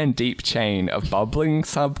 5-man deep chain of bubbling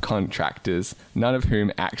subcontractors, none of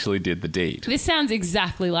whom actually did the deed. This sounds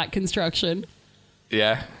exactly like construction.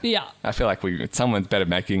 Yeah? Yeah. I feel like someone's better be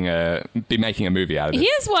making a movie out of it.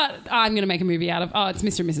 Here's what I'm going to make a movie out of. Oh, it's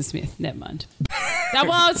Mr. and Mrs. Smith. Never mind.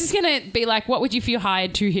 Well, I was just going to be like, what would you if you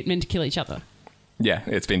hired 2 hitmen to kill each other? Yeah,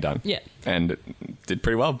 it's been done. Yeah. And it did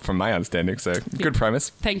pretty well from my understanding, so good premise.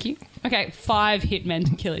 Thank you. Okay, 5 hitmen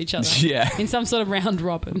to kill each other. Yeah. In some sort of round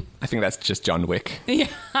robin. I think that's just John Wick. Yeah,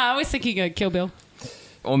 I was thinking of Kill Bill.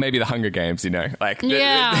 Or maybe the Hunger Games,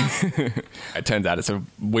 Yeah. It turns out it's a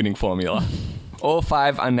winning formula. All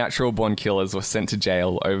 5 unnatural-born killers were sent to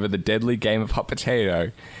jail over the deadly game of hot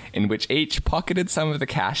potato, in which each pocketed some of the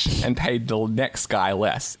cash and paid the next guy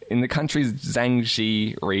less, in the country's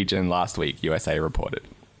Jiangxi region last week, USA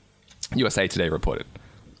Today reported.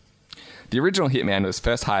 The original hitman was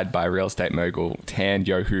first hired by real estate mogul Tan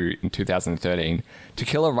Yohu in 2013 to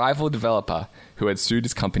kill a rival developer who had sued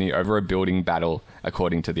his company over a building battle,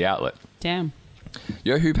 according to the outlet. Damn.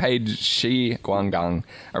 Yohu paid Shi Guanggang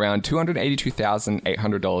around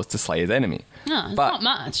 $282,800 to slay his enemy. No, it's not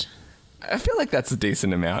much. I feel like that's a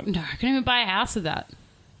decent amount. No, I couldn't even buy a house with that.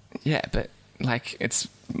 Yeah, but it's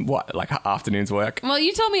what, like afternoon's work? Well,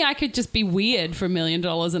 you told me I could just be weird for $1 million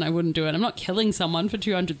and I wouldn't do it. I'm not killing someone for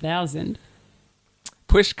 $200,000.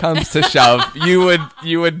 Push comes to shove, you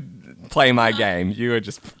would play my game. You were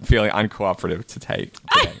just feeling uncooperative to take.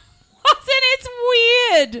 I wasn't. It's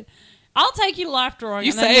weird. I'll take you to life drawing.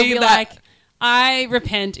 You and then say you'll be that. like, I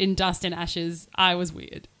repent in dust and ashes. I was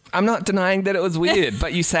weird. I'm not denying that it was weird,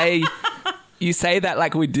 but you say that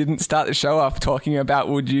like we didn't start the show off talking about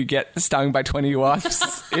would you get stung by 20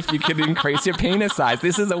 wasps if you could increase your penis size.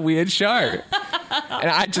 This is a weird show. And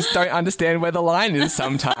I just don't understand where the line is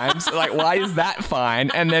sometimes. Like, why is that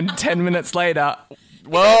fine? And then 10 minutes later,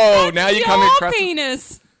 whoa, now you're coming across...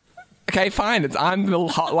 penis. Okay, fine. I'm the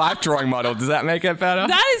hot life drawing model. Does that make it better?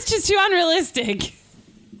 That is just too unrealistic.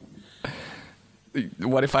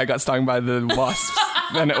 What if I got stung by the wasps?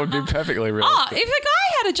 Then it would be perfectly realistic. Oh, if the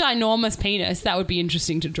guy had a ginormous penis, that would be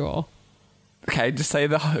interesting to draw. Okay, just say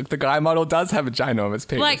the guy model does have a ginormous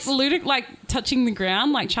penis. Like touching the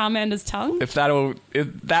ground, like Charmander's tongue. If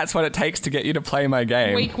that's what it takes to get you to play my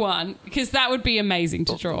game. Week 1, because that would be amazing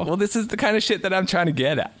to draw. Well, this is the kind of shit that I'm trying to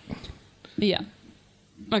get at. Yeah.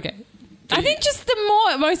 Okay. I think just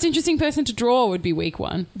the most interesting person to draw would be week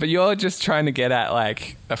 1. But you're just trying to get at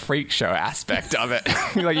like a freak show aspect of it.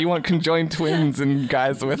 Like you want conjoined twins and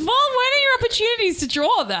guys with... Well, when are your opportunities to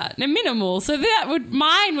draw that? They're minimal. So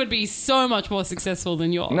mine would be so much more successful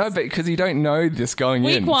than yours. No, but because you don't know this going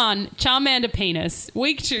in. Week 1, Charmander penis.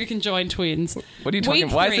 Week 2, conjoined twins. What are you talking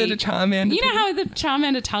about? Why is it a Charmander? You know how the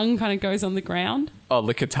Charmander tongue kind of goes on the ground? Oh,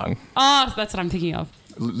 lick a tongue. Oh, that's what I'm thinking of.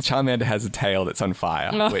 Charmander has a tail that's on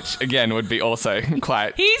fire, which again would be also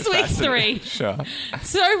quite... He's week 3. Sure.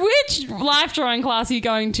 So which life drawing class are you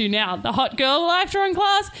going to now? The hot girl life drawing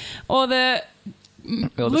class or the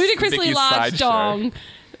ludicrously large dong,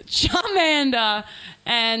 Charmander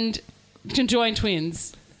and conjoined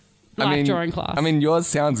twins life drawing class? I mean, yours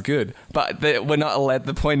sounds good, but we're not allowed...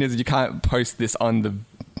 The point is you can't post this on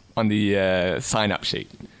the sign-up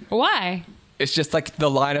sheet. Why? It's just like the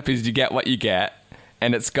lineup is you get what you get,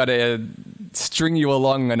 and it's got to string you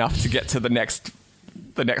along enough to get to the next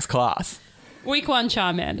class. Week 1,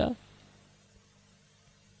 Charmander.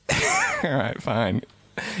 All right, fine.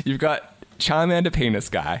 You've got Charmander penis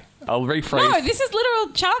guy. I'll rephrase. No, this is literal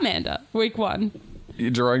Charmander. Week 1. You're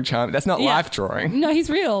drawing Charmander. That's not life drawing. No, he's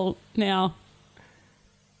real now.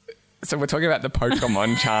 So we're talking about the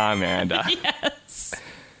Pokemon Charmander. Yes.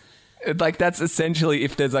 Like that's essentially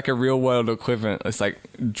if there's like a real world equivalent, it's like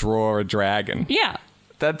draw a dragon. Yeah.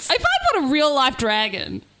 If I put a real life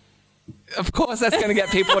dragon. Of course that's going to get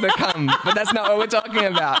people to come, but that's not what we're talking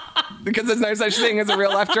about because there's no such thing as a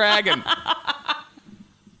real life dragon.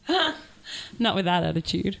 Not with that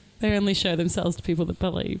attitude. They only show themselves to people that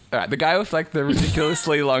believe. All right, the guy with like the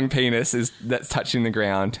ridiculously long penis that's touching the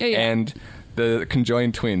ground, and the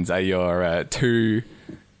conjoined twins are your two...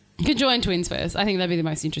 Conjoined twins first. I think that'd be the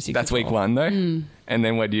most interesting. That's week 1, though? And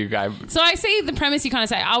then where do you go? So I see the premise you kind of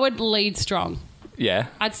say. I would lead strong. Yeah.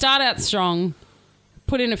 I'd start out strong,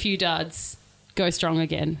 put in a few duds, go strong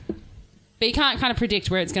again. But you can't kind of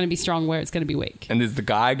predict where it's going to be strong, where it's going to be weak. And does the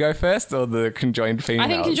guy go first or the conjoined females?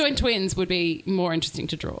 I think conjoined twins would be more interesting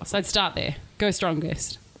to draw. So I'd start there. Go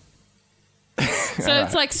strongest. So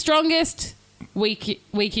it's like strongest,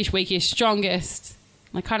 weakish, strongest.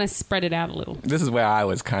 Like kind of spread it out a little. This is where I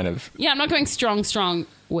was kind of... Yeah, I'm not going strong,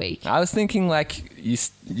 weak. I was thinking like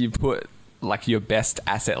you put like your best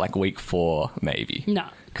asset like week 4 maybe. No.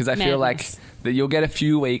 Because I feel like that you'll get a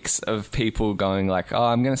few weeks of people going like, oh,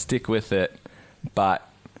 I'm going to stick with it, but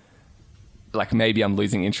like maybe I'm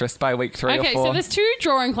losing interest by week 3 or 4. Okay, so there's 2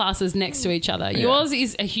 drawing classes next to each other. Yeah. Yours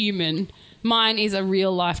is a human. Mine is a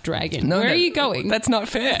real life dragon. Where are you going? That's not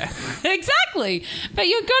fair. Exactly. But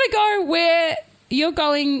you've got to go where... You're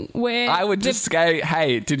going where... I would just say,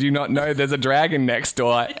 hey, did you not know there's a dragon next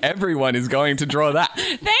door? Everyone is going to draw that.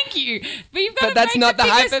 Thank you. But you've got to that's not the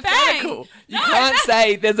hypothetical. You can't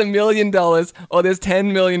say there's $1 million or there's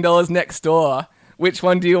 $10 million next door. Which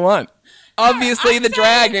one do you want? Obviously, the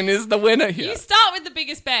dragon is the winner here. You start with the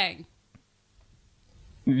biggest bang.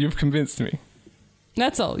 You've convinced me.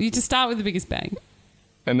 That's all. You just start with the biggest bang.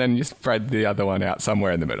 And then you spread the other one out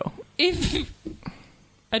somewhere in the middle. If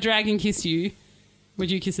a dragon kissed you... Would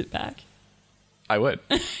you kiss it back? I would.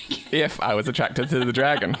 If I was attracted to the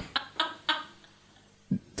dragon.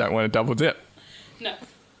 Don't want to double dip. No.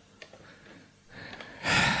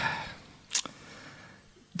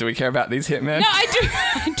 Do we care about these hitmen? No,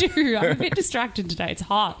 I do. I'm a bit distracted today. It's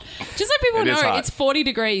hot. Just so people know, it's 40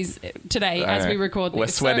 degrees today as we record this. We're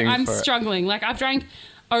sweating. So I'm struggling. Like, I've drank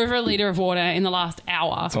over a litre of water in the last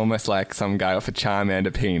hour. It's almost like some guy off a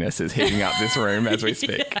Charmander penis is heating up this room as we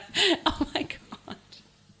speak. Yeah. Oh, my God.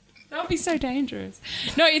 That would be so dangerous.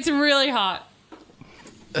 No, it's really hot.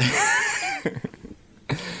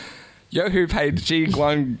 Yohu paid Ji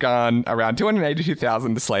Guangan around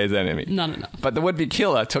 $282,000 to slay his enemy. Not enough. But the would-be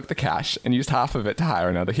killer took the cash and used half of it to hire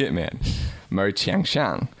another hitman, Mo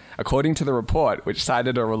Qiangxiang, according to the report, which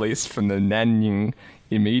cited a release from the Nanying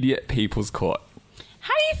Immediate People's Court.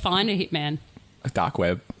 How do you find a hitman? A dark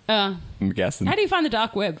web. I'm guessing. How do you find the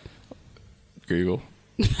dark web? Google.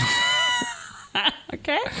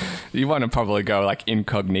 Okay. You want to probably go like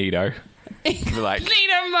incognito. Like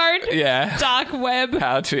Incognito mode. Yeah. Dark web.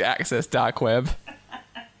 How to access dark web.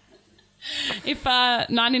 If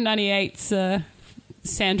 1998's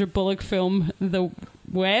Sandra Bullock film The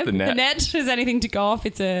Net has anything to go off,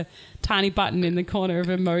 it's a tiny button in the corner of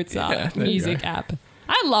a Mozart music app.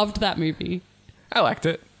 I loved that movie. I liked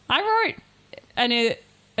it. I wrote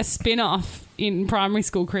a spin-off in primary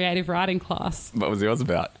school creative writing class. What was yours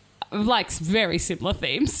about? Like very similar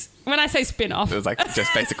themes. When I say spin-off. It was like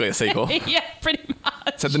just basically a sequel. Yeah, pretty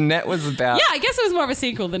much. So The Net was about... Yeah, I guess it was more of a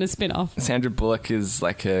sequel than a spin-off. Sandra Bullock is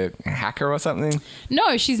like a hacker or something?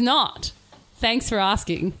 No, she's not. Thanks for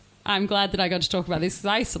asking. I'm glad that I got to talk about this because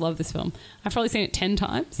I used to love this film. I've probably seen it 10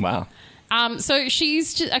 times. Wow. So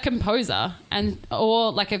she's just a composer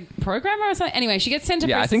or like a programmer or something. Anyway, she gets sent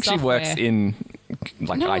to I think software. She works in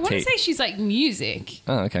like no, IT. I want to say she's like music.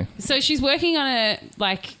 Oh, okay. So she's working on a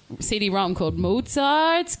like CD-ROM called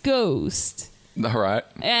Mozart's Ghost. All right.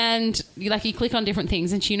 And you click on different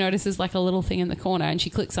things and she notices like a little thing in the corner and she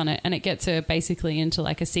clicks on it and it gets her basically into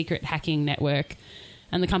like a secret hacking network.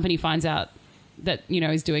 And the company finds out that,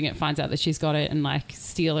 is doing it, finds out that she's got it and like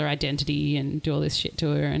steal her identity and do all this shit to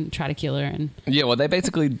her and try to kill her. And yeah, well, they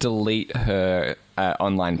basically delete her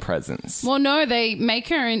online presence. Well, no, they make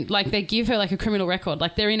her they give her like a criminal record.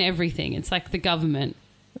 Like they're in everything. It's like the government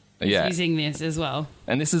is using this as well.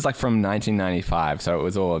 And this is like from 1995, so it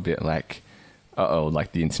was all a bit like,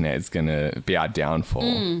 like the internet is going to be our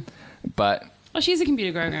downfall. But... Oh, she's a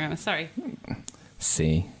computer programmer. Sorry.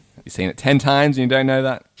 See? You've seen it 10 times and you don't know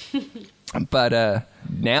that? But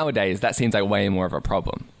nowadays, that seems like way more of a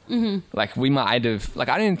problem. Mm-hmm. Like, we might have... Like,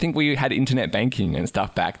 I didn't think we had internet banking and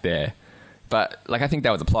stuff back there. But, like, I think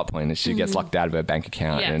that was a plot point. That she gets locked out of her bank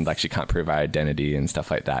account and, like, she can't prove her identity and stuff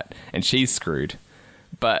like that. And she's screwed.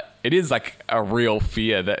 But it is, like, a real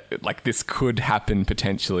fear that, like, this could happen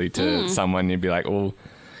potentially to someone. You'd be like, well,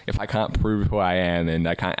 if I can't prove who I am and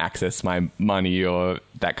I can't access my money or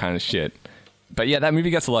that kind of shit. But, yeah, that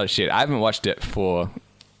movie gets a lot of shit. I haven't watched it for...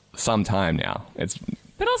 some time now.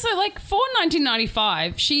 But also, like, for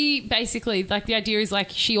 1995, she basically, like, the idea is, like,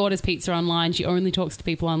 she orders pizza online. She only talks to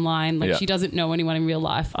people online. Like, she doesn't know anyone in real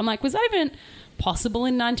life. I'm like, was that even possible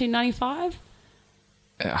in 1995?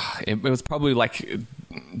 It was probably, like,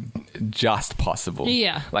 just possible.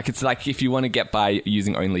 Yeah. Like, it's like if you want to get by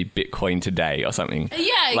using only Bitcoin today or something.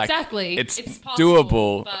 Yeah, like, exactly. It's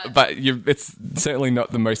possible, doable, but it's certainly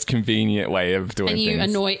not the most convenient way of doing things. And you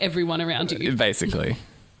annoy everyone around you. Basically.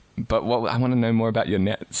 But I want to know more about your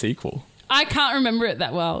Net sequel. I can't remember it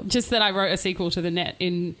that well. Just that I wrote a sequel to the Net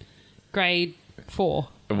in grade 4.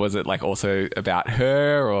 Was it like also about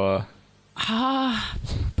her or?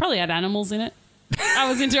 Probably had animals in it. I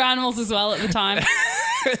was into animals as well at the time.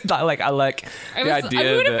 I like the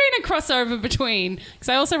idea. It would have been a crossover between, because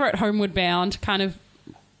I also wrote Homeward Bound kind of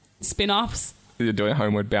spin-offs. You're doing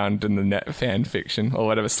Homeward Bound in the Net fan fiction or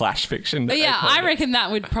whatever / fiction. But yeah, I reckon that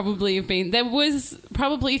would probably have been. There was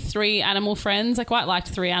probably 3 animal friends. I quite liked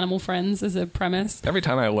 3 animal friends as a premise. Every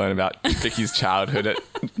time I learn about Vicky's childhood, it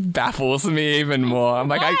baffles me even more. I'm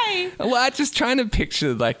like, I'm just trying to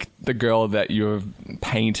picture like the girl that you've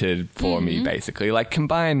painted for me, basically. Like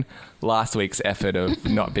combine last week's effort of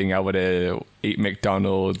not being able to eat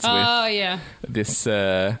McDonald's with this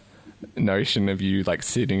notion of you like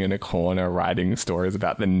sitting in a corner writing stories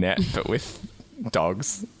about the Net but with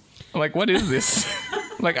dogs. I'm like, what is this?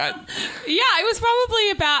 It was probably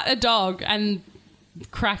about a dog and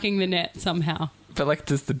cracking the net somehow. But like,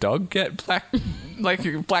 does the dog get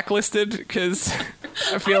blacklisted? Because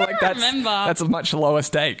I feel like that's a much lower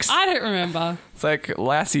stakes. I don't remember. It's like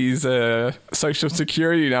Lassie's social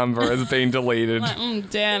security number has been deleted.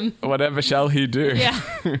 Damn. Whatever shall he do? Yeah.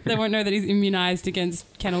 They won't know that he's immunized against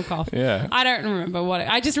kennel cough. Yeah. I don't remember what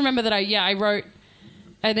I just remember that I wrote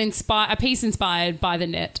a piece inspired by the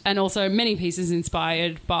Net and also many pieces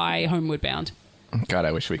inspired by Homeward Bound. God,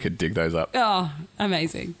 I wish we could dig those up. Oh,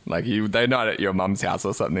 amazing. Like they're not at your mum's house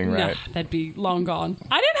or something, right? No, they'd be long gone.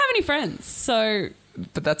 I didn't have any friends, so...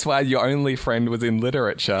 But that's why your only friend was in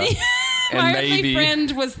literature. My only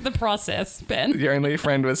friend was The Process, Ben. Your only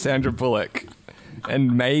friend was Sandra Bullock.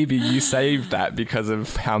 And maybe you saved that because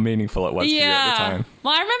of how meaningful it was for you at the time.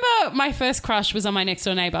 Well, I remember my first crush was on my next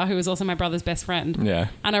door neighbour, who was also my brother's best friend. Yeah.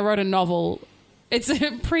 And I wrote a novel. It's a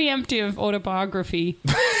preemptive autobiography.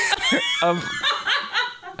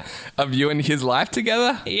 Of you and his life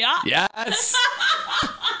together? Yeah. Yes.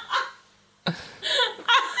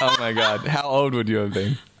 Oh my God. How old would you have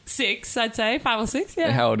been? 6, I'd say. 5 or 6, yeah.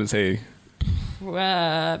 And how old was he?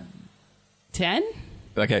 10?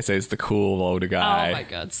 Okay, so he's the cool older guy. Oh my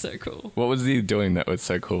God, so cool. What was he doing that was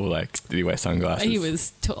so cool? Like, did he wear sunglasses? He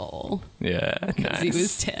was tall. Yeah, nice. He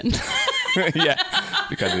was 10. Yeah,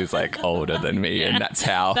 because he's like older than me, and that's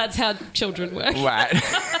how children work. Right.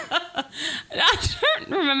 I don't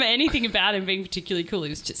remember anything about him being particularly cool. He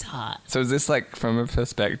was just hot. So is this like from a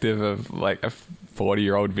perspective of like a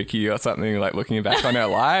 40-year-old Vicky or something, like looking back on her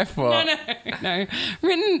life? Or? No.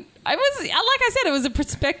 Written. Like I said, it was a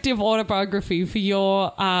perspective autobiography for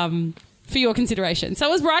your consideration. So I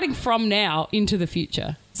was writing from now into the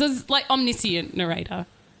future. So it's like omniscient narrator.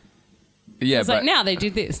 Yeah, it's like now they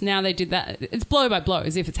did this, now they did that. It's blow by blow,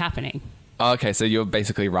 as if it's happening. Okay, so you're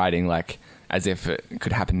basically writing like as if it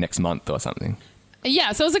could happen next month or something.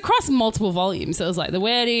 Yeah, so it was across multiple volumes. So it was like the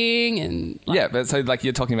wedding and... yeah, but so like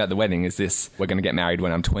you're talking about the wedding. Is this we're going to get married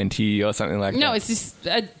when I'm 20 or something like that? No, it's just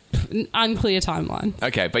an unclear timeline.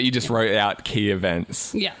 Okay, but you just wrote out key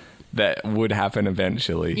events. Yeah. That would happen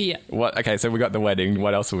eventually. Yeah. What? Okay, so we got the wedding.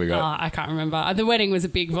 What else have we got? I can't remember. The wedding was a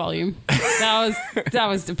big volume. That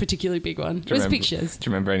was a particularly big one. It was pictures. Do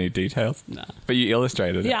you remember any details? No. But you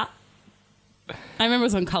illustrated it. Yeah. I remember it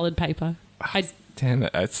was on coloured paper. Damn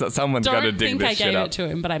it. Someone's got to dig this shit up. I don't think I gave it to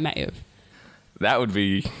him, but I may have. That would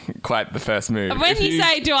be quite the first move. When you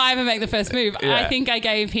say, do I ever make the first move, yeah. I think I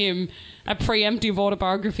gave him a preemptive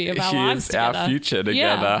autobiography of our lives together. Our future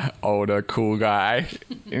together, older, cool guy.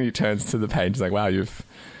 And he turns to the page like, wow, you've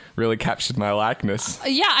really captured my likeness.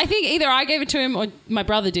 Yeah, I think either I gave it to him or my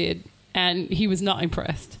brother did, and he was not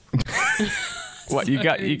impressed. What, you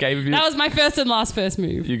gave him... That was my first and last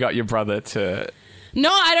move. You got your brother to... No,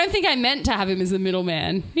 I don't think I meant to have him as the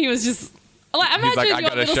middleman. He was just... Like, imagine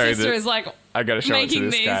your little sister is like... I gotta show making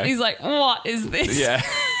it to this guy. He's like, what is this? Yeah.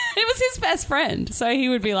 It was his best friend, so he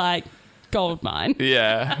would be like, gold mine.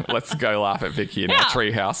 Yeah, let's go laugh at Vicky in our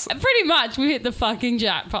treehouse. Pretty much, we hit the fucking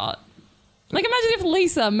jackpot. Like, imagine if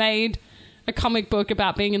Lisa made a comic book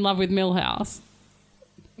about being in love with Milhouse.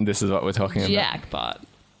 This is what we're talking about. Jackpot.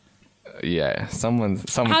 Yeah,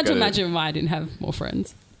 someone's hard to imagine why I didn't have more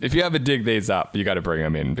friends. If you ever dig these up, you got to bring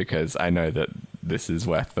them in because I know that this is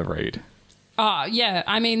worth the read. Oh, yeah.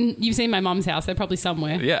 I mean, you've seen my mum's house. They're probably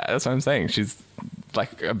somewhere. Yeah, that's what I'm saying. She's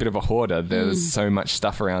like a bit of a hoarder. There's so much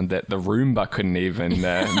stuff around that the Roomba couldn't even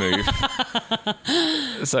move.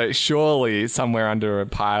 So surely somewhere under a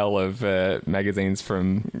pile of magazines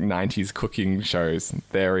from 90s cooking shows,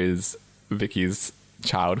 there is Vicky's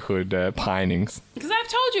childhood pinings. Because I've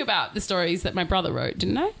told you about the stories that my brother wrote,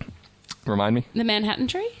 didn't I? Remind me? The Manhattan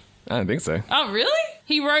Tree? I don't think so. Oh, really?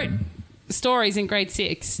 He wrote stories in grade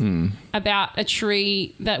 6 about a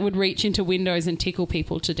tree that would reach into windows and tickle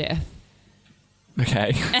people to death.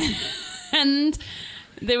 Okay. And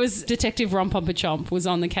there was Detective Rompompachomp was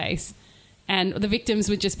on the case, and the victims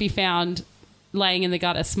would just be found laying in the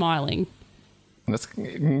gutter smiling. That's,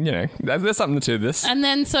 there's something to this. And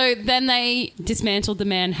then they dismantled the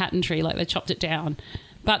Manhattan Tree, like they chopped it down.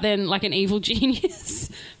 But then like an evil genius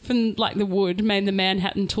from like the wood made the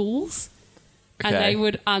Manhattan tools, and they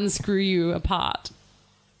would unscrew you apart.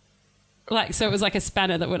 Like, so it was like a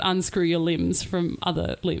spanner that would unscrew your limbs from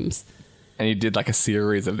other limbs. And you did like a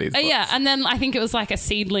series of these books. Yeah, and then I think it was like a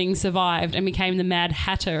seedling survived and became the Mad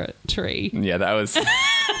Hatter Tree. Yeah, that was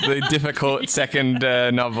the difficult second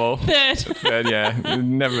novel. Third, yeah.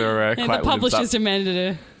 Never quite the publishers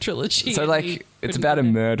demanded a trilogy. So like, it's about a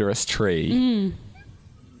murderous tree.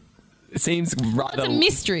 It seems rather... It's a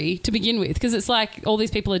mystery to begin with, because it's like all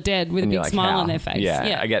these people are dead with a big smile on their face.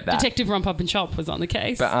 Yeah, I get that. Detective Rompompachomp was on the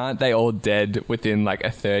case. But aren't they all dead within like a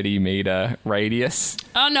 30-metre radius?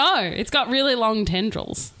 Oh, no. It's got really long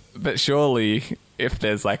tendrils. But surely, if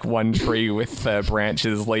there's like one tree with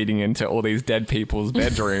branches leading into all these dead people's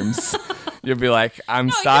bedrooms, you'll be like,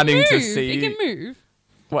 I'm starting to see... It can move.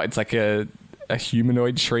 What, it's like a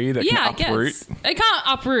humanoid tree that can uproot? I guess. It can't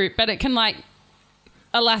uproot, but it can like...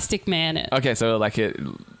 Elastic Man it. Okay, so like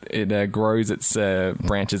it grows its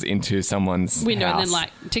branches into someone's window house, and then like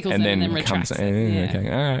tickles them and then retracts it.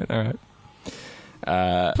 Okay, all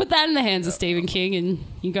right. Put that in the hands of Stephen King and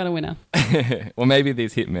you got a winner. Well, maybe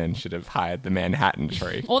these hitmen should have hired the Manhattan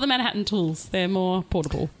Tree. Or the Manhattan tools. They're more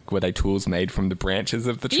portable. Were they tools made from the branches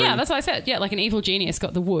of the tree? Yeah, that's what I said. Yeah, like an evil genius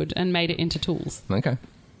got the wood and made it into tools. Okay.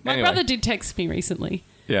 My brother did text me recently.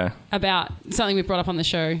 Yeah. About something we brought up on the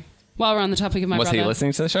show. While we're on the topic of my brother. Was he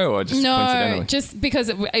listening to the show or just coincidentally? No, just because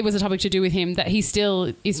it was a topic to do with him, that he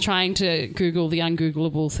still is trying to Google the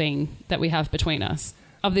ungoogleable thing that we have between us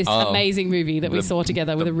of this amazing movie that we saw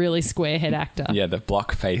together with a really square head actor. Yeah, the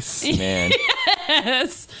block-face man.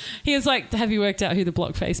 Yes. He was like, have you worked out who the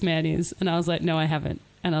block-face man is? And I was like, no, I haven't.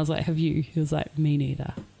 And I was like, have you? He was like, me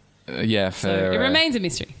neither. So it remains a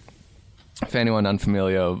mystery. For anyone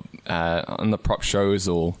unfamiliar, on the Prop Shows,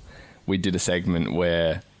 we did a segment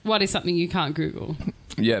where... What is something you can't Google?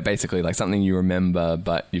 Yeah, basically, like something you remember,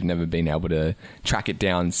 but you've never been able to track it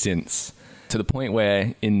down since. To the point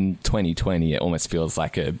where in 2020, it almost feels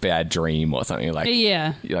like a bad dream or something. Like,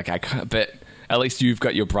 yeah. You're like, I can't, but at least you've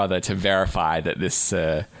got your brother to verify that this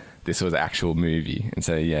was an actual movie. And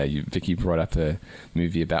so, yeah, Vicky brought up a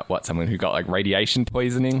movie about someone who got like radiation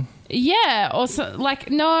poisoning. Yeah, also like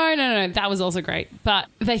no, that was also great. But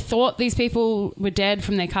they thought these people were dead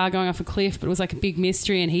from their car going off a cliff, but it was like a big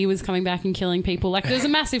mystery, and he was coming back and killing people. Like there's a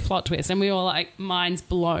massive plot twist, and we were like minds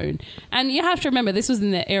blown. And you have to remember, this was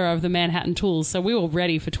in the era of the Manhattan tools, so we were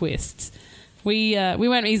ready for twists. We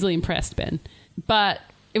weren't easily impressed, Ben, but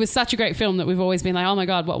it was such a great film that we've always been like, oh my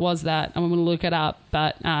God, what was that? And we want to look it up,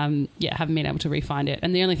 but haven't been able to re-find it.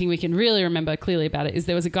 And the only thing we can really remember clearly about it is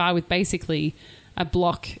there was a guy with basically a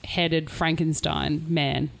block-headed Frankenstein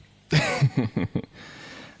man.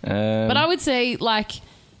 But I would say, like,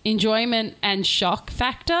 enjoyment and shock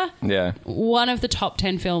factor, one of the top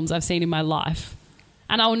 10 films I've seen in my life.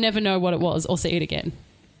 And I will never know what it was or see it again.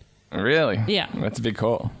 Really? Yeah. That's a big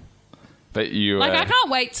call. But you... I can't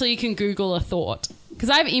wait till you can Google a thought, because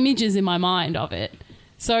I have images in my mind of it.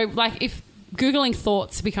 So, like, if Googling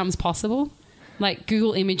thoughts becomes possible, like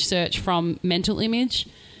Google image search from mental image...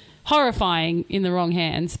 Horrifying in the wrong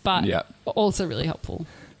hands, but also really helpful.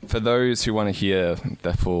 For those who want to hear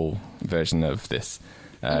the full version of this,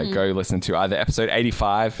 go listen to either episode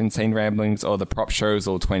 85, Insane Ramblings, or the Prop Shows,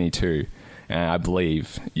 or 22. I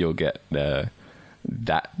believe you'll get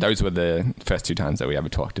that. Those were the first 2 times that we ever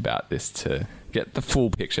talked about this to get the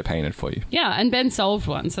full picture painted for you. Yeah, and Ben solved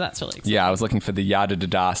one, so that's really exciting. Yeah, I was looking for the Yada Da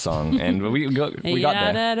Da song, and we got there.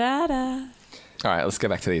 Yada Da Da. All right, let's go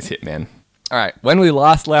back to these hitmen. All right, when we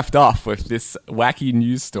last left off with this wacky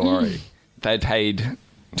news story, they'd paid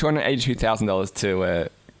 $282,000 to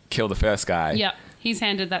kill the first guy. Yep, he's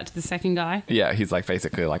handed that to the second guy. Yeah, he's like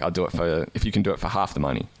basically like, I'll do it if you can do it for half the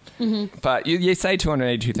money. Mm-hmm. But you say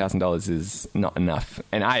 $282,000 is not enough,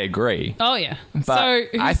 and I agree. Oh yeah. But so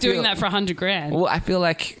who's doing that for $100,000? Well, I feel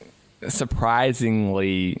like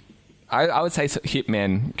surprisingly, I would say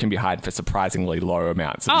hitmen can be hired for surprisingly low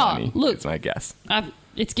amounts of money. Look, that's my guess.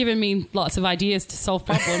 It's given me lots of ideas to solve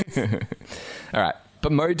problems. All right.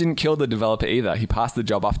 But Mo didn't kill the developer either. He passed the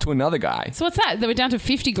job off to another guy. So what's that? They were down to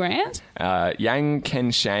 $50,000? Yang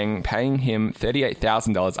Ken-Shang paying him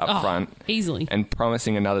 $38,000 up front. Easily. And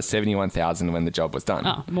promising another $71,000 when the job was done.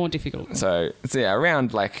 Oh, more difficult. So yeah,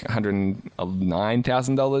 around like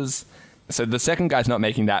 $109,000. So the second guy's not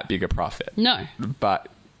making that big a profit. No. But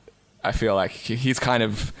I feel like he's kind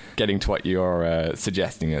of getting to what you're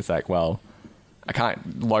suggesting. It's like, well, I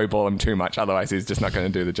can't lowball him too much, otherwise he's just not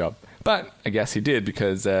going to do the job. But I guess he did,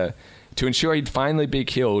 because to ensure he'd finally be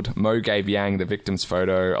killed, Mo gave Yang the victim's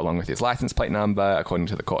photo along with his license plate number, according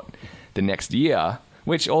to the court. The next year,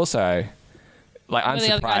 which also, like, I'm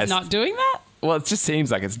surprised. The other guy's not doing that? Well, it just seems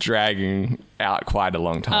like it's dragging out quite a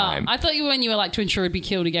long time. I thought when you were like, to ensure he'd be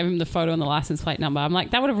killed, he gave him the photo and the license plate number. I'm like,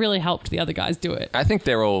 that would have really helped the other guys do it. I think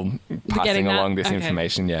they're all passing along this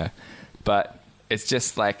information, yeah. But it's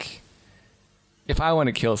just like, if I want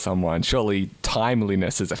to kill someone, surely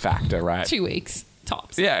timeliness is a factor, right? 2 weeks,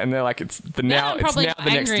 tops. Yeah, and they're like, it's the next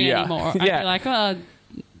year. Anymore. Yeah. I'd be like,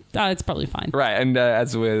 it's probably fine. Right, and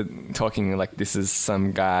as we're talking, like, this is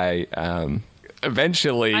some guy,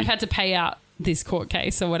 eventually... I've had to pay out this court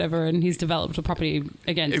case or whatever, and he's developed a property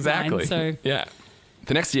against mine, so... Yeah.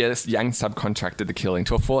 The next year, Yang subcontracted the killing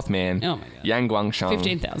to a fourth man, Yang Guangsheng,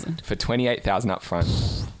 $15,000 for $28,000 up front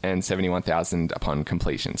and $71,000 upon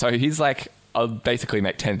completion. So he's like, I'll basically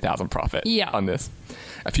make $10,000 profit on this.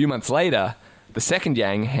 A few months later, the second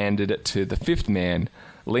Yang handed it to the fifth man,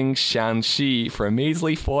 Ling Xianxi, for a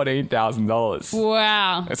measly $14,000.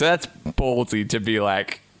 Wow. So that's ballsy to be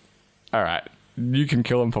like, all right, you can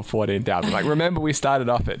kill him for $14,000. Like, remember, we started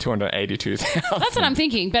off at $282,000. That's what I'm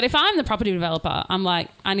thinking. But if I'm the property developer, I'm like,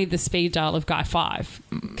 I need the speed dial of guy 5,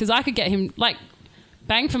 because I could get him, like,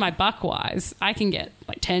 bang for my buck wise, I can get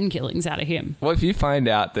like 10 killings out of him. Well, if you find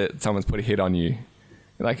out that someone's put a hit on you,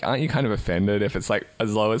 like, aren't you kind of offended if it's like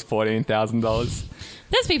as low as $14,000?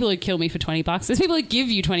 There's people who kill me for $20. There's people who give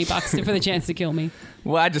you $20 for the chance to kill me.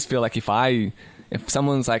 Well, I just feel like if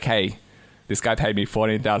someone's like, hey, this guy paid me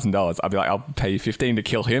 $14,000, I'll be like, I'll pay you $15,000 to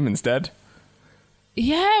kill him instead.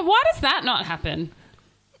 Yeah, why does that not happen?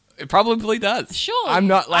 It probably does. Sure. I'm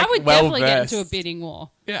not like, I would definitely get into a bidding war.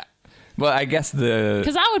 Yeah. Well, I guess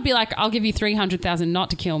because I would be like, I'll give you $300,000 not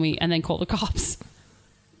to kill me, and then call the cops.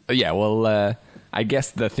 Yeah, well, I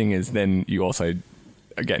guess the thing is, then you also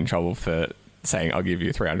get in trouble for saying, I'll give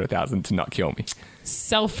you $300,000 to not kill me.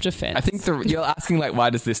 Self-defense. I think you're asking, like,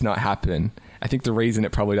 why does this not happen? I think the reason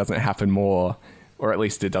it probably doesn't happen more, or at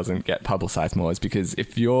least it doesn't get publicized more, is because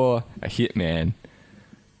if you're a hitman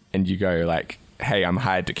and you go like, hey, I'm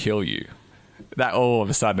hired to kill you, that all of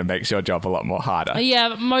a sudden makes your job a lot more harder. Yeah,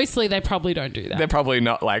 but mostly they probably don't do that. They're probably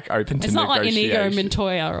not like open to negotiation. It's not like Inigo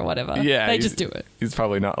Montoya or whatever. Yeah, they just do it. He's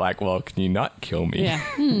probably not like, well, can you not kill me? Yeah,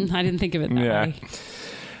 I didn't think of it that way.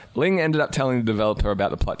 Ling ended up telling the developer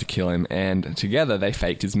about the plot to kill him, and together they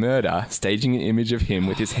faked his murder, staging an image of him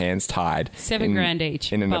with his hands tied. $7,000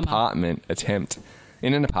 each. In an apparent attempt.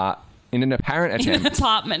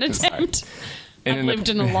 I've lived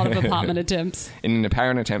in a lot of apartment attempts. In an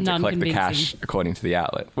apparent attempt to collect the cash, according to the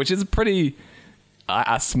outlet, which is a pretty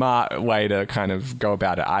a smart way to kind of go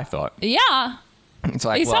about it, I thought. Yeah. It's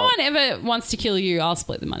like, if someone ever wants to kill you, I'll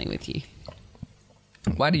split the money with you.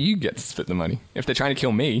 Why do you get to split the money? If they're trying to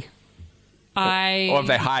kill me? Or if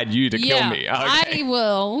they hired you to kill me? Oh, okay. I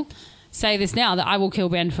will say this now, that I will kill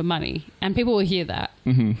Ben for money. And people will hear that.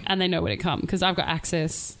 Mm-hmm. And they know when it comes, because I've got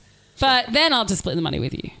access. But then I'll just split the money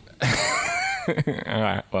with you. All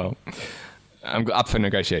right, well, I'm up for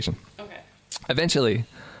negotiation. Okay. Eventually,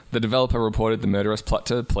 the developer reported the murderous plot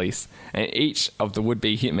to the police, and each of the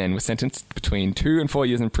would-be hitmen was sentenced between 2 and 4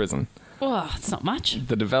 years in prison. Oh, it's not much.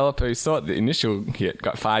 The developer who sought the initial hit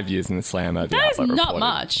got 5 years in the slammer. That is not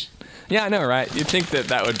much. Yeah, I know, right? You'd think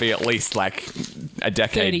that would be at least like a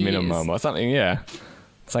decade minimum or something, yeah.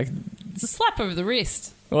 It's like... It's a slap over the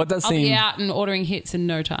wrist. Well, it does seem... I'll be out and ordering hits in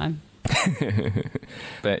no time.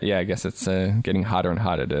 But yeah, I guess it's getting harder and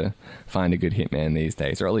harder to find a good hitman these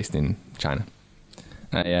days, or at least in China.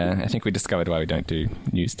 I think we discovered why we don't do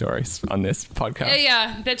news stories on this podcast.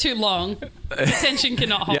 Yeah, they're too long. Attention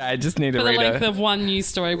cannot hold. Yeah, I just need to read the length of one news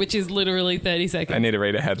story, which is literally 30 seconds. I need to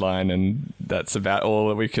read a headline, and that's about all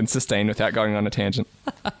that we can sustain without going on a tangent.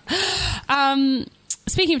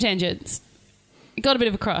 Speaking of tangents, got a bit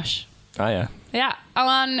of a crush. Oh, yeah. Yeah.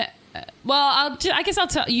 I guess I'll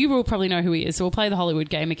tell you. Will probably know who he is, so we'll play the Hollywood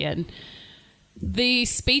game again. the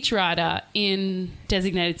speechwriter in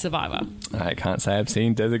Designated Survivor. I can't say I've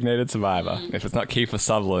seen Designated Survivor. If it's not Kiefer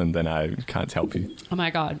Sutherland, then I can't help you. Oh my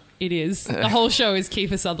God, it is. The whole show is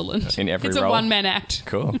Kiefer Sutherland. In every it's role. It's a one-man act.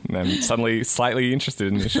 Cool. And I'm suddenly slightly interested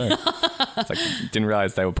in the show. It's like, didn't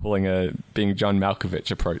realize they were pulling a being John Malkovich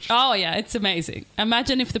approach. Oh yeah, it's amazing.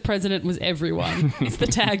 Imagine if the president was everyone. It's the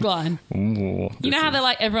tagline. Ooh, you know how they're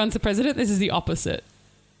like, everyone's the president? This is the opposite.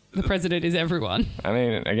 The president is everyone. I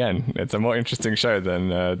mean, again, it's a more interesting show than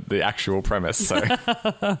the actual premise. So,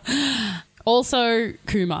 also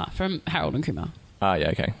Kumar from Harold and Kumar. Oh yeah,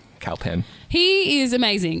 okay. Kal Penn. He is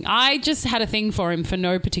amazing. I just had a thing for him for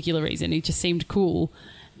no particular reason. He just seemed cool.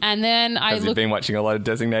 And then Has he been watching a lot of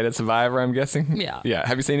Designated Survivor, I'm guessing? Yeah. Yeah.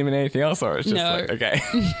 Have you seen him in anything else, or it's just no. like, okay.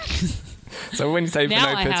 So when you say for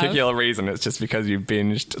Now no particular reason, it's just because you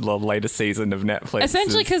binged the latest season of Netflix.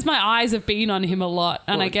 Essentially because my eyes have been on him a lot,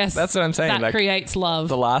 and I guess that's what I'm saying. That like, creates love.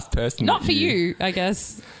 The last person. Not for you, I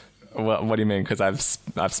guess. Well, what do you mean? Because I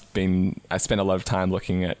spent a lot of time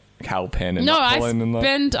looking at Kal Penn and no, not falling in love. I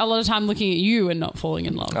spend a lot of time looking at you and not falling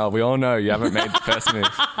in love. Oh, we all know you haven't made the first move.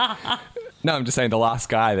 No, I'm just saying the last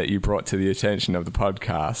guy that you brought to the attention of the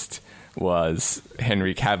podcast was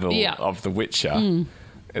Henry Cavill of The Witcher.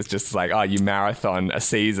 It's just like, oh, you marathon a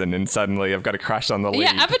season and suddenly I've got a crush on the lead.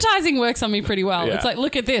 Yeah, advertising works on me pretty well. Yeah. It's like,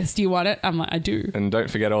 look at this. Do you want it? I'm like, I do. And don't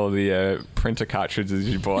forget all the printer cartridges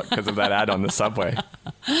you bought because of that ad on the subway.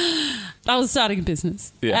 I was starting a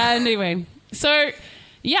business. Yeah. Anyway, so,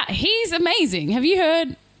 yeah, he's amazing. Have you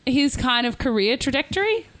heard his kind of career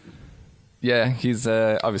trajectory? Yeah, he's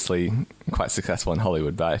obviously quite successful in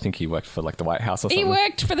Hollywood, but I think he worked for like the White House or something. He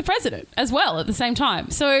worked for the president as well at the same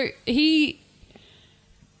time. So he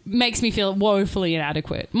makes me feel woefully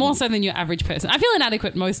inadequate, more so than your average person. I feel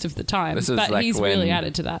inadequate most of the time, but like he's really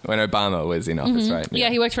added to that. When Obama was in office, right? Yeah,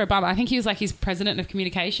 he worked for Obama. I think he was like his president of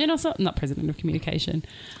communication or something. Not president of communication.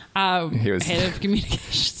 He was head of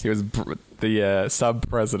communications. He was the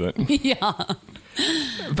sub-president. Yeah.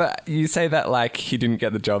 But you say that like he didn't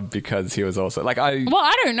get the job because he was also like Well,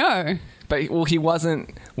 I don't know. But he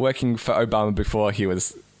wasn't working for Obama before he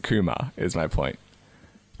was Kumar, is my point.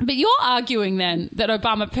 But you're arguing then that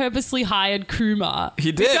Obama purposely hired Kumar.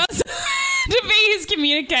 He did. To be his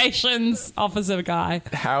communications officer guy.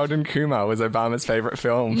 Harold and Kumar was Obama's favorite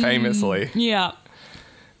film, famously. Yeah.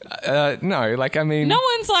 No, like, I mean... No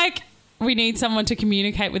one's like, we need someone to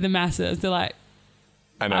communicate with the masses. They're like,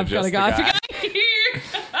 I've got a guy for you.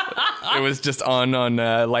 It was just on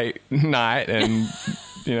late night and...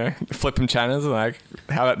 You know, flipping channels and like,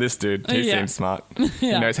 how about this dude? He seems smart. Yeah.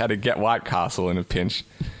 He knows how to get White Castle in a pinch.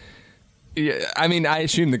 Yeah, I mean, I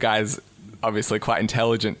assume the guy's obviously quite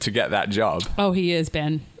intelligent to get that job. Oh, he is,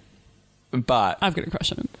 Ben. But I've got a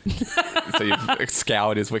crush on him. So you've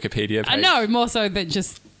scoured his Wikipedia page? I know, more so that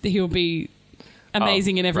just he'll be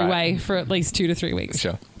amazing in every way for at least 2 to 3 weeks.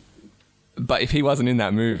 Sure. But if he wasn't in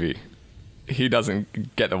that movie, he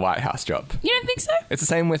doesn't get the White House job. You don't think so? It's the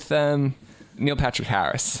same with... Neil Patrick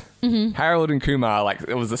Harris. Harold and Kumar, like,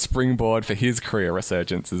 it was a springboard for his career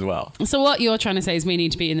resurgence as well. So what you're trying to say is we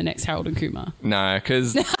need to be in the next Harold and Kumar? No,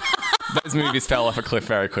 because those movies fell off a cliff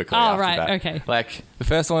very quickly after that. Okay. Like, the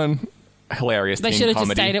first one, hilarious They should have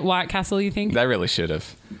just stayed at White Castle, you think? They really should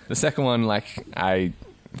have. The second one, like, I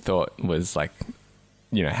thought was, like,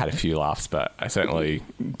 you know, had a few laughs, but I certainly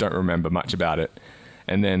don't remember much about it.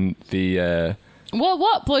 And then the... Well,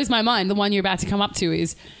 what blows my mind, the one you're about to come up to,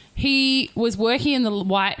 is... He was working in the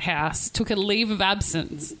White House, took a leave of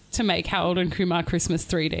absence to make Harold and Kumar Christmas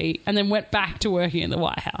 3D, and then went back to working in the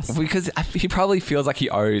White House. Because he probably feels like he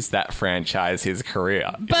owes that franchise his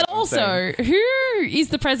career. But also, who is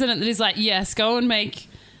the president that is like, yes, go and make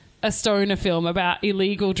a stoner film about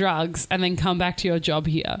illegal drugs and then come back to your job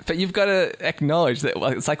here? But you've got to acknowledge that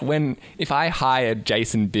it's like if I hired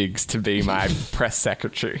Jason Biggs to be my press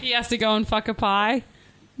secretary. He has to go and fuck a pie?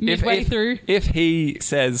 Midway through, if he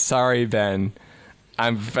says, "Sorry, Ben,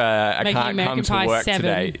 I can't come to work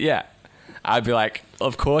today," yeah, I'd be like,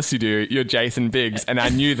 "Of course you do. You're Jason Biggs, and I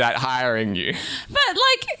knew that hiring you." But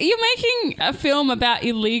like, you're making a film about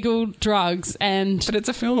illegal drugs, but it's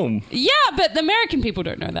a film. Yeah, but the American people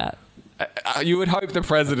don't know that. You would hope the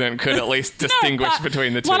president could at least distinguish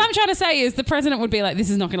between the two. What I'm trying to say is the president would be like, "This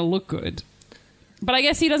is not going to look good," but I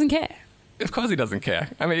guess he doesn't care. Of course he doesn't care.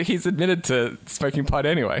 I mean, he's admitted to smoking pot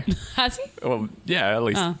anyway. Has he? Well, yeah, at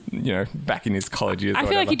least, you know, back in his college years. I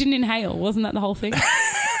feel like he didn't inhale. Wasn't that the whole thing?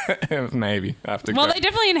 Maybe. They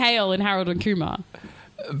definitely inhale in Harold and Kumar.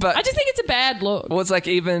 But I just think it's a bad look. Well, it's like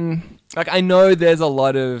I know there's a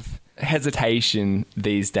lot of hesitation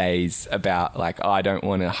these days about like, oh, I don't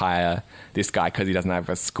want to hire this guy because he doesn't have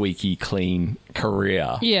a squeaky clean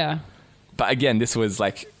career. Yeah. But again, this was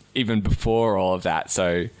like even before all of that,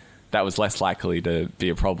 so that was less likely to be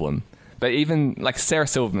a problem. But even like Sarah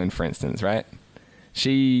Silverman, for instance, right?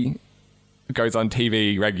 She goes on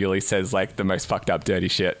TV regularly, says like the most fucked up, dirty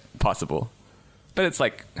shit possible. But it's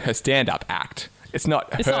like her stand-up act. It's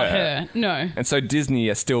not her. No. And so Disney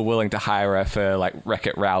are still willing to hire her for like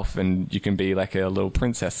Wreck-It Ralph, and you can be like a little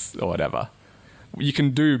princess or whatever. You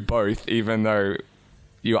can do both, even though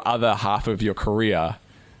your other half of your career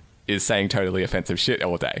is saying totally offensive shit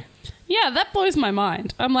all day. Yeah, that blows my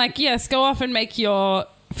mind. I'm like, yes, go off and make your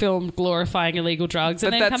film glorifying illegal drugs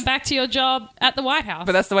and then come back to your job at the White House.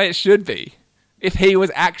 But that's the way it should be. If he was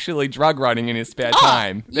actually drug running in his spare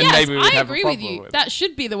time, then maybe we'd have a problem with you. That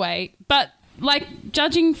should be the way. But, like,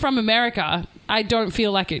 judging from America, I don't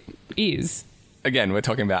feel like it is. Again, we're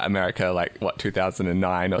talking about America, like,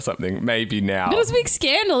 2009 or something. Maybe now. There was a big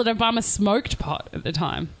scandal that Obama smoked pot at the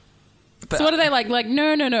time. But, so what are they like? Like,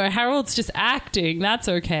 no, Harold's just acting. That's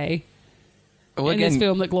okay. Well, in this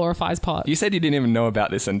film that glorifies pot. You said you didn't even know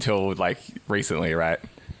about this until, like, recently, right?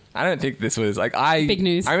 I don't think this was, like, big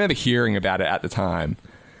news. I remember hearing about it at the time,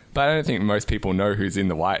 but I don't think most people know who's in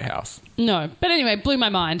the White House. No, but anyway, it blew my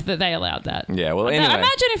mind that they allowed that. Yeah, well, anyway.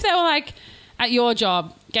 Imagine if they were, like, at your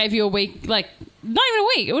job, gave you a week, like, not even a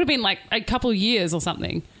week. It would have been, like, a couple of years or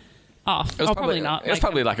something off. It was probably not. It was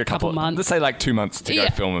probably like a couple months. Let's say like 2 months to go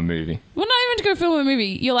film a movie. Well, not even to go film a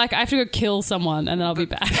movie. You're like, I have to go kill someone and then I'll be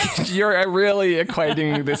back. You're really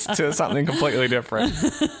equating this to something completely different.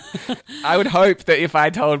 I would hope that if I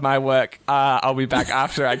told my work, I'll be back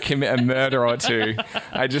after I commit a murder or two.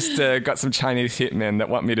 I just got some Chinese hitmen that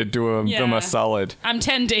want me to do them a solid. I'm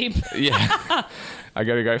 10 deep. Yeah. I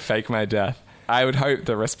got to go fake my death. I would hope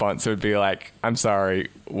the response would be like, I'm sorry,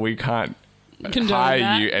 we can't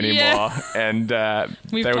hire you anymore, and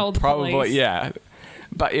we've they told would probably police.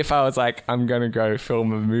 But if I was like, I'm gonna go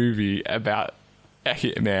film a movie about a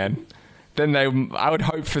hitman, then I would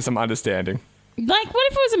hope for some understanding. Like,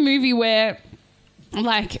 what if it was a movie where,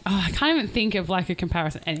 like, I can't even think of like a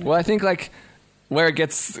comparison anyway. Well, I think like where it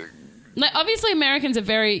gets, like, obviously Americans are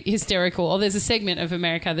very hysterical, or there's a segment of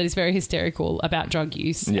America that is very hysterical about drug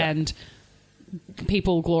use and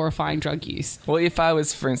people glorifying drug use. Well, if I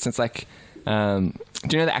was, for instance, like, do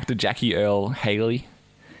you know the actor Jackie Earle Haley?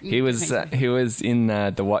 He was in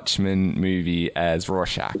the Watchmen movie as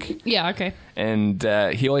Rorschach. Yeah, okay. And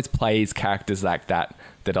he always plays characters like that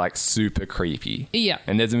are like super creepy. Yeah.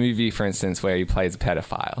 And there's a movie, for instance, where he plays a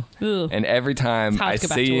pedophile. Ugh. And every time I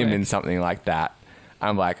see him in something like that,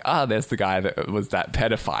 I'm like, there's the guy that was that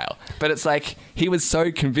pedophile. But it's like, he was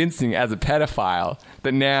so convincing as a pedophile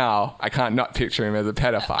that now I can't not picture him as a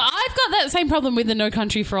pedophile. I've got that same problem with the No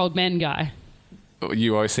Country for Old Men guy.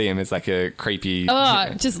 You always see him as like a creepy...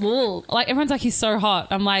 just like, everyone's like, he's so hot.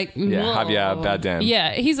 I'm like... Yeah, Javier Bardem.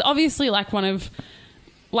 Yeah, he's obviously like one of,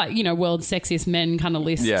 like, you know, world's sexiest men kind of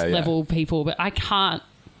list level people, but I can't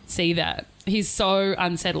see that. He's so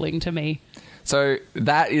unsettling to me. So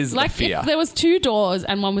that is like, the fear. If there was two doors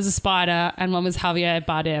and one was a spider and one was Javier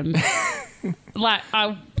Bardem, like,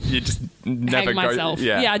 you just never hang myself.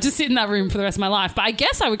 Yeah, just sit in that room for the rest of my life. But I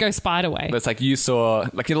guess I would go spider way. But it's like, you saw,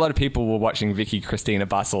 like, a lot of people were watching Vicky Cristina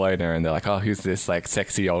Barcelona and they're like, who's this like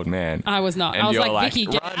sexy old man? I was not. And I was like, Vicky,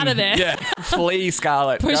 get out of there. Yeah, flee,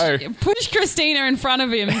 Scarlett. Push Christina in front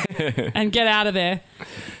of him and get out of there.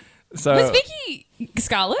 So was Vicky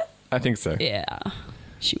Scarlett? I think so. Yeah.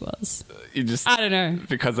 She was. I don't know.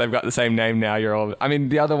 Because they've got the same name now, you're all... I mean,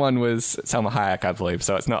 the other one was Salma Hayek, I believe,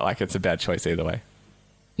 so it's not like it's a bad choice either way.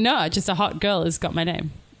 No, just a hot girl has got my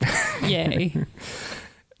name. Yay.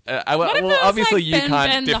 Well, obviously you can't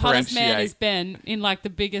Ben, differentiate. The hottest man is Ben in like the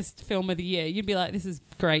biggest film of the year. You'd be like, this is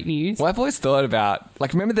great news. Well, I've always thought about...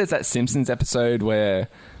 Like, remember there's that Simpsons episode where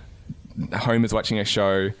Homer's watching a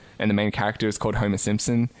show and the main character is called Homer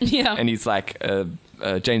Simpson? Yeah. And he's like a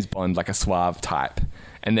James Bond, like a suave type.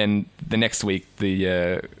 And then the next week,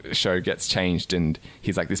 the show gets changed and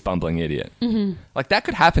he's like this bumbling idiot. Mm-hmm. Like, that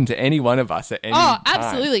could happen to any one of us at any time.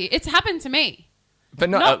 Absolutely. It's happened to me.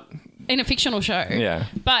 But not in a fictional show. Yeah.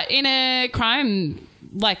 But in a crime,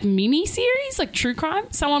 like, mini-series, like true crime,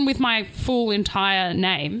 someone with my full entire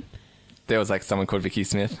name. There was like someone called Vicky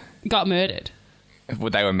Smith. Got murdered.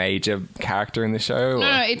 Were they a major character in the show? Or?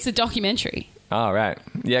 No, it's a documentary. Oh, right.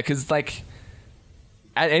 Yeah, because, like,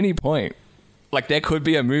 at any point, like, there could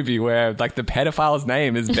be a movie where, like, the pedophile's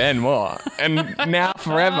name is Ben Moore. And now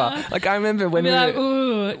forever. Like, I remember when we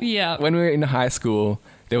were in high school,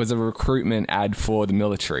 there was a recruitment ad for the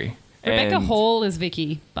military. Rebecca Hall is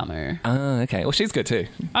Vicky. Bummer. Oh, okay. Well, she's good too.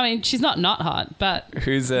 I mean, she's not hot, but...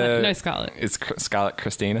 Who's... no Scarlett. Is Scarlett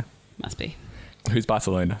Christina? Must be. Who's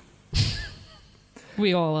Barcelona?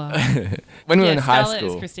 We all are. When we were in high Scarlett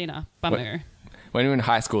school, is Christina Bummer. when we were in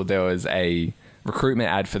high school, there was a recruitment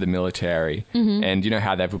ad for the military, and you know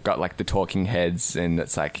how they've got like the talking heads, and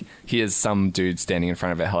it's like, here's some dude standing in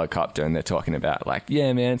front of a helicopter, and they're talking about like,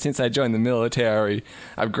 yeah, man, since I joined the military,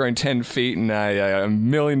 I've grown 10 feet and I'm $1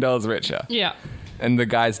 million richer. Yeah. And the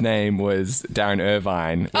guy's name was Darren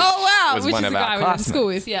Irvine. Which was which one is of the our guy we went to classmates. school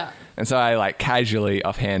with, yeah. And so I like casually,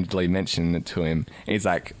 offhandedly mentioned it to him. And he's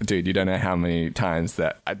like, dude, you don't know how many times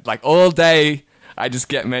that like all day I just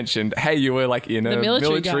get mentioned, hey, you were like in a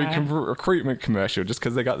military recruitment commercial just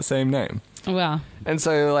because they got the same name. Wow. And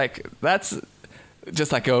so like that's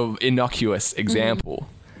just like a innocuous example.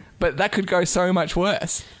 But that could go so much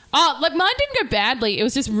worse. Oh, like mine didn't go badly. It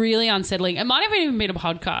was just really unsettling. It might have even been a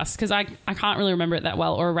podcast because I can't really remember it that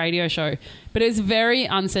well, or a radio show. But it was very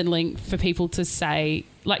unsettling for people to say,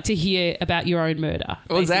 like, to hear about your own murder.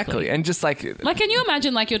 Well, exactly. And just like... Like, can you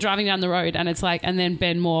imagine, like, you're driving down the road and it's like, and then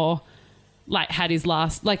Ben Moore, like, had his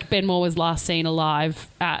last... Like, Ben Moore was last seen alive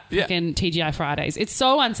at fucking TGI Fridays. It's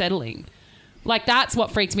so unsettling. Like, that's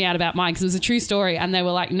what freaked me out about mine, because it was a true story and they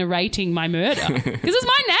were, like, narrating my murder. Because it was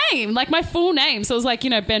my name, like, my full name. So it was like, you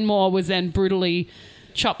know, Ben Moore was then brutally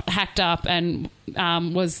hacked up and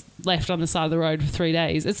was left on the side of the road for 3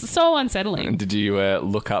 days. It's so unsettling. And did you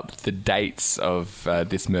look up the dates of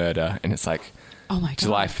this murder? And it's like, oh my God,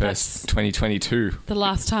 July 1st, 2022. The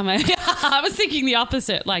last time I was thinking the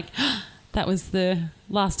opposite. Like, that was the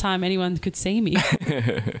last time anyone could see me.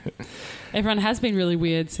 Everyone has been really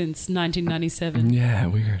weird since 1997. Yeah,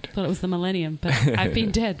 weird. Thought it was the millennium, but I've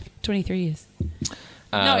been dead 23 years.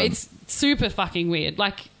 No, it's super fucking weird.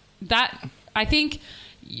 Like, that, I think,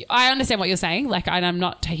 I understand what you're saying, like, and I'm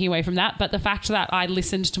not taking away from that, but the fact that I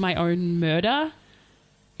listened to my own murder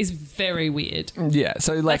is very weird. Yeah,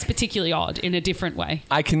 so like... That's particularly odd in a different way.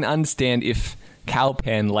 I can understand if Kal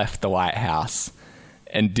Penn left the White House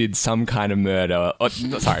and did some kind of murder, or,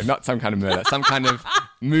 sorry, not some kind of murder, some kind of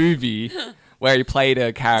movie where he played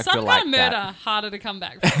a character some like kind of that. murder, harder to come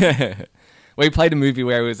back from. Where he played a movie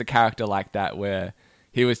where he was a character like that, where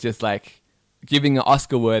he was just like giving an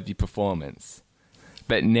Oscar-worthy performance.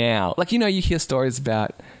 But now, like, you know, you hear stories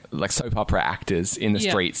about like soap opera actors in the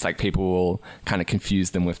streets, like people will kind of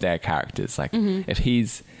confuse them with their characters. Like if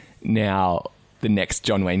he's now the next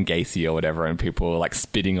John Wayne Gacy or whatever, and people are like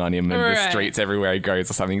spitting on him in the streets everywhere he goes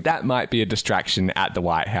or something, that might be a distraction at the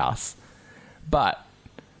White House. But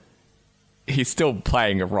he's still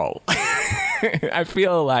playing a role. I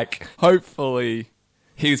feel like hopefully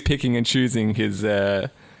he's picking and choosing his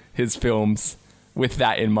films with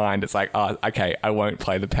that in mind. It's like, oh, okay, I won't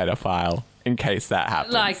play the pedophile in case that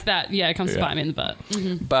happens. Like that, yeah, it comes to bite me in the butt.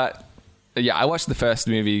 Mm-hmm. But yeah, I watched the first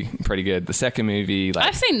movie, pretty good. The second movie, like,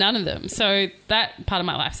 I've seen none of them, so that part of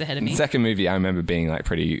my life's ahead of me. The second movie, I remember being like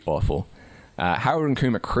pretty awful. Harold and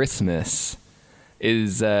Kumar Christmas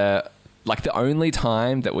is like the only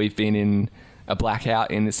time that we've been in a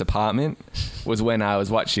blackout in this apartment was when I was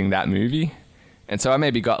watching that movie. And so I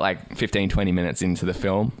maybe got like 15, 20 minutes into the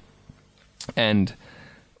film. And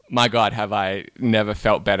my God, have I never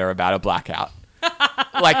felt better about a blackout.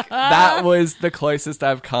 Like, that was the closest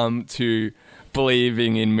I've come to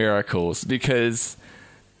believing in miracles, because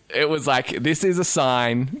it was like, this is a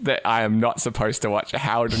sign that I am not supposed to watch a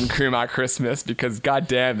Harold and Kumar Christmas, because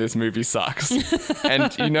goddamn, this movie sucks.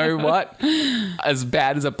 And you know what? As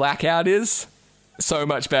bad as a blackout is, so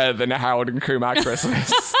much better than a Harold and Kumar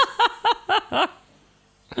Christmas.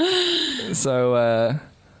 So,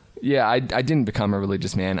 yeah, I didn't become a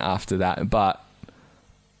religious man after that, but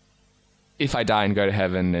if I die and go to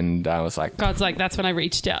heaven and I was like... God's like, that's when I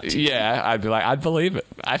reached out to you. Yeah, I'd be like, I'd believe it.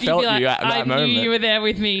 I felt you at that moment. I knew you were there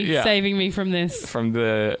with me, saving me from this. From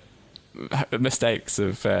the mistakes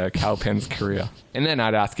of Kal Penn's career. And then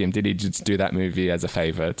I'd ask him, did he just do that movie as a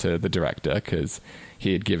favour to the director because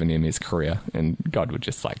he had given him his career? And God would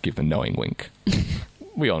just like give a knowing wink.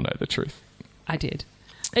 We all know the truth. I did.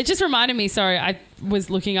 It just reminded me, sorry, I was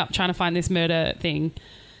looking up trying to find this murder thing.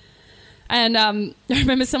 And I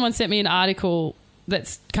remember someone sent me an article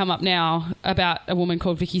that's come up now about a woman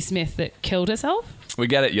called Vicky Smith that killed herself. We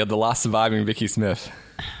get it. You're the last surviving Vicky Smith.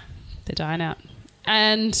 They're dying out.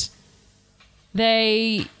 And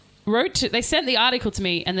they sent the article to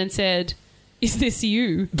me and then said, is this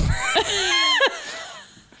you?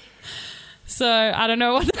 So I don't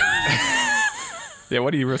know what... Yeah,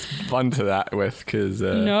 what do you respond to that with? Because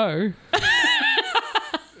no.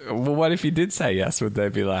 Well, what if you did say yes? Would they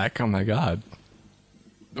be like, oh my God,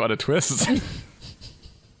 what a twist?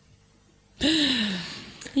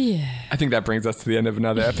 Yeah. I think that brings us to the end of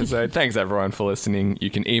another episode. Thanks everyone for listening. You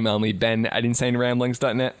can email me,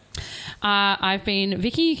 Ben@insaneramblings.net. I've been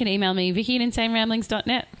Vicky. You can email me,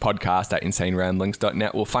 vicky@insaneramblings.net.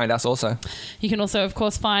 Podcast@insaneramblings.net will find us also. You can also, of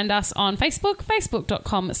course, find us on Facebook,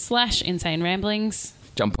 facebook.com/insaneramblings.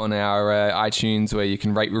 Jump on our iTunes where you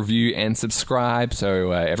can rate, review, and subscribe.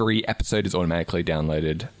 So every episode is automatically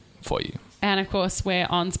downloaded for you. And, of course, we're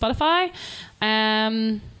on Spotify.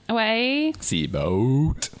 Away.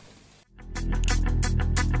 Seaboat.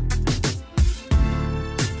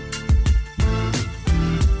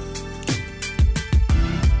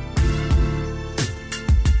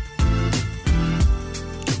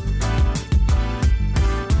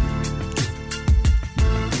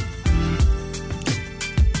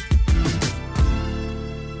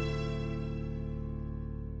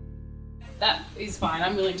 That is fine.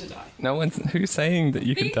 I'm willing to die. No one's... Who's saying that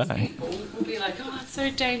you could die? People will be like, oh, it's so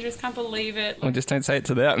dangerous. Can't believe it. Well, just don't say it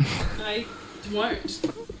to them. I won't.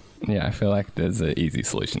 Yeah, I feel like there's an easy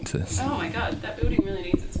solution to this. Oh, my God. That building really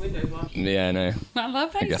needs its window wash. Yeah, I know. I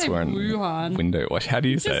love how you say Wuhan. Window wash. How do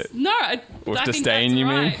you say it? No, With I disdain, think that's you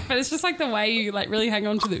mean? right. But it's just like the way you like really hang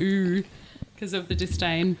on to the ooh because of the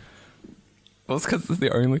disdain. Well, it's because it's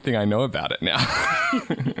the only thing I know about it now.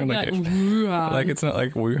 Wuhan. Like, it's not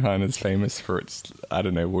like Wuhan is famous for its, I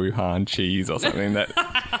don't know, Wuhan cheese or something. That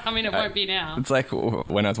I mean, it won't be now. It's like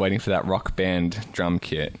when I was waiting for that Rock Band drum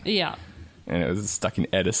kit. Yeah. And it was stuck in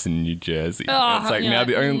Edison, New Jersey. Oh, it's like now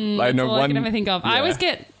the only... I know all one... I can ever think of. Yeah. I always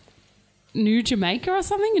get New Jamaica or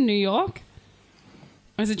something in New York.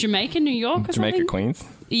 Or is it Jamaica, New York or Jamaica, something? Queens?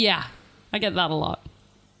 Yeah. I get that a lot.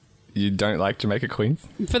 You don't like Jamaica, Queens?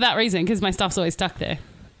 For that reason, because my stuff's always stuck there.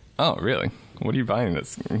 Oh, really? What are you buying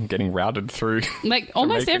that's getting routed through? Like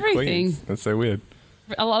almost Jamaica, everything. Queens? That's so weird.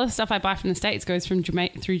 A lot of stuff I buy from the States goes from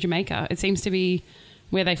through Jamaica. It seems to be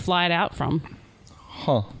where they fly it out from.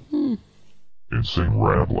 Huh. Insane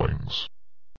Ramblings.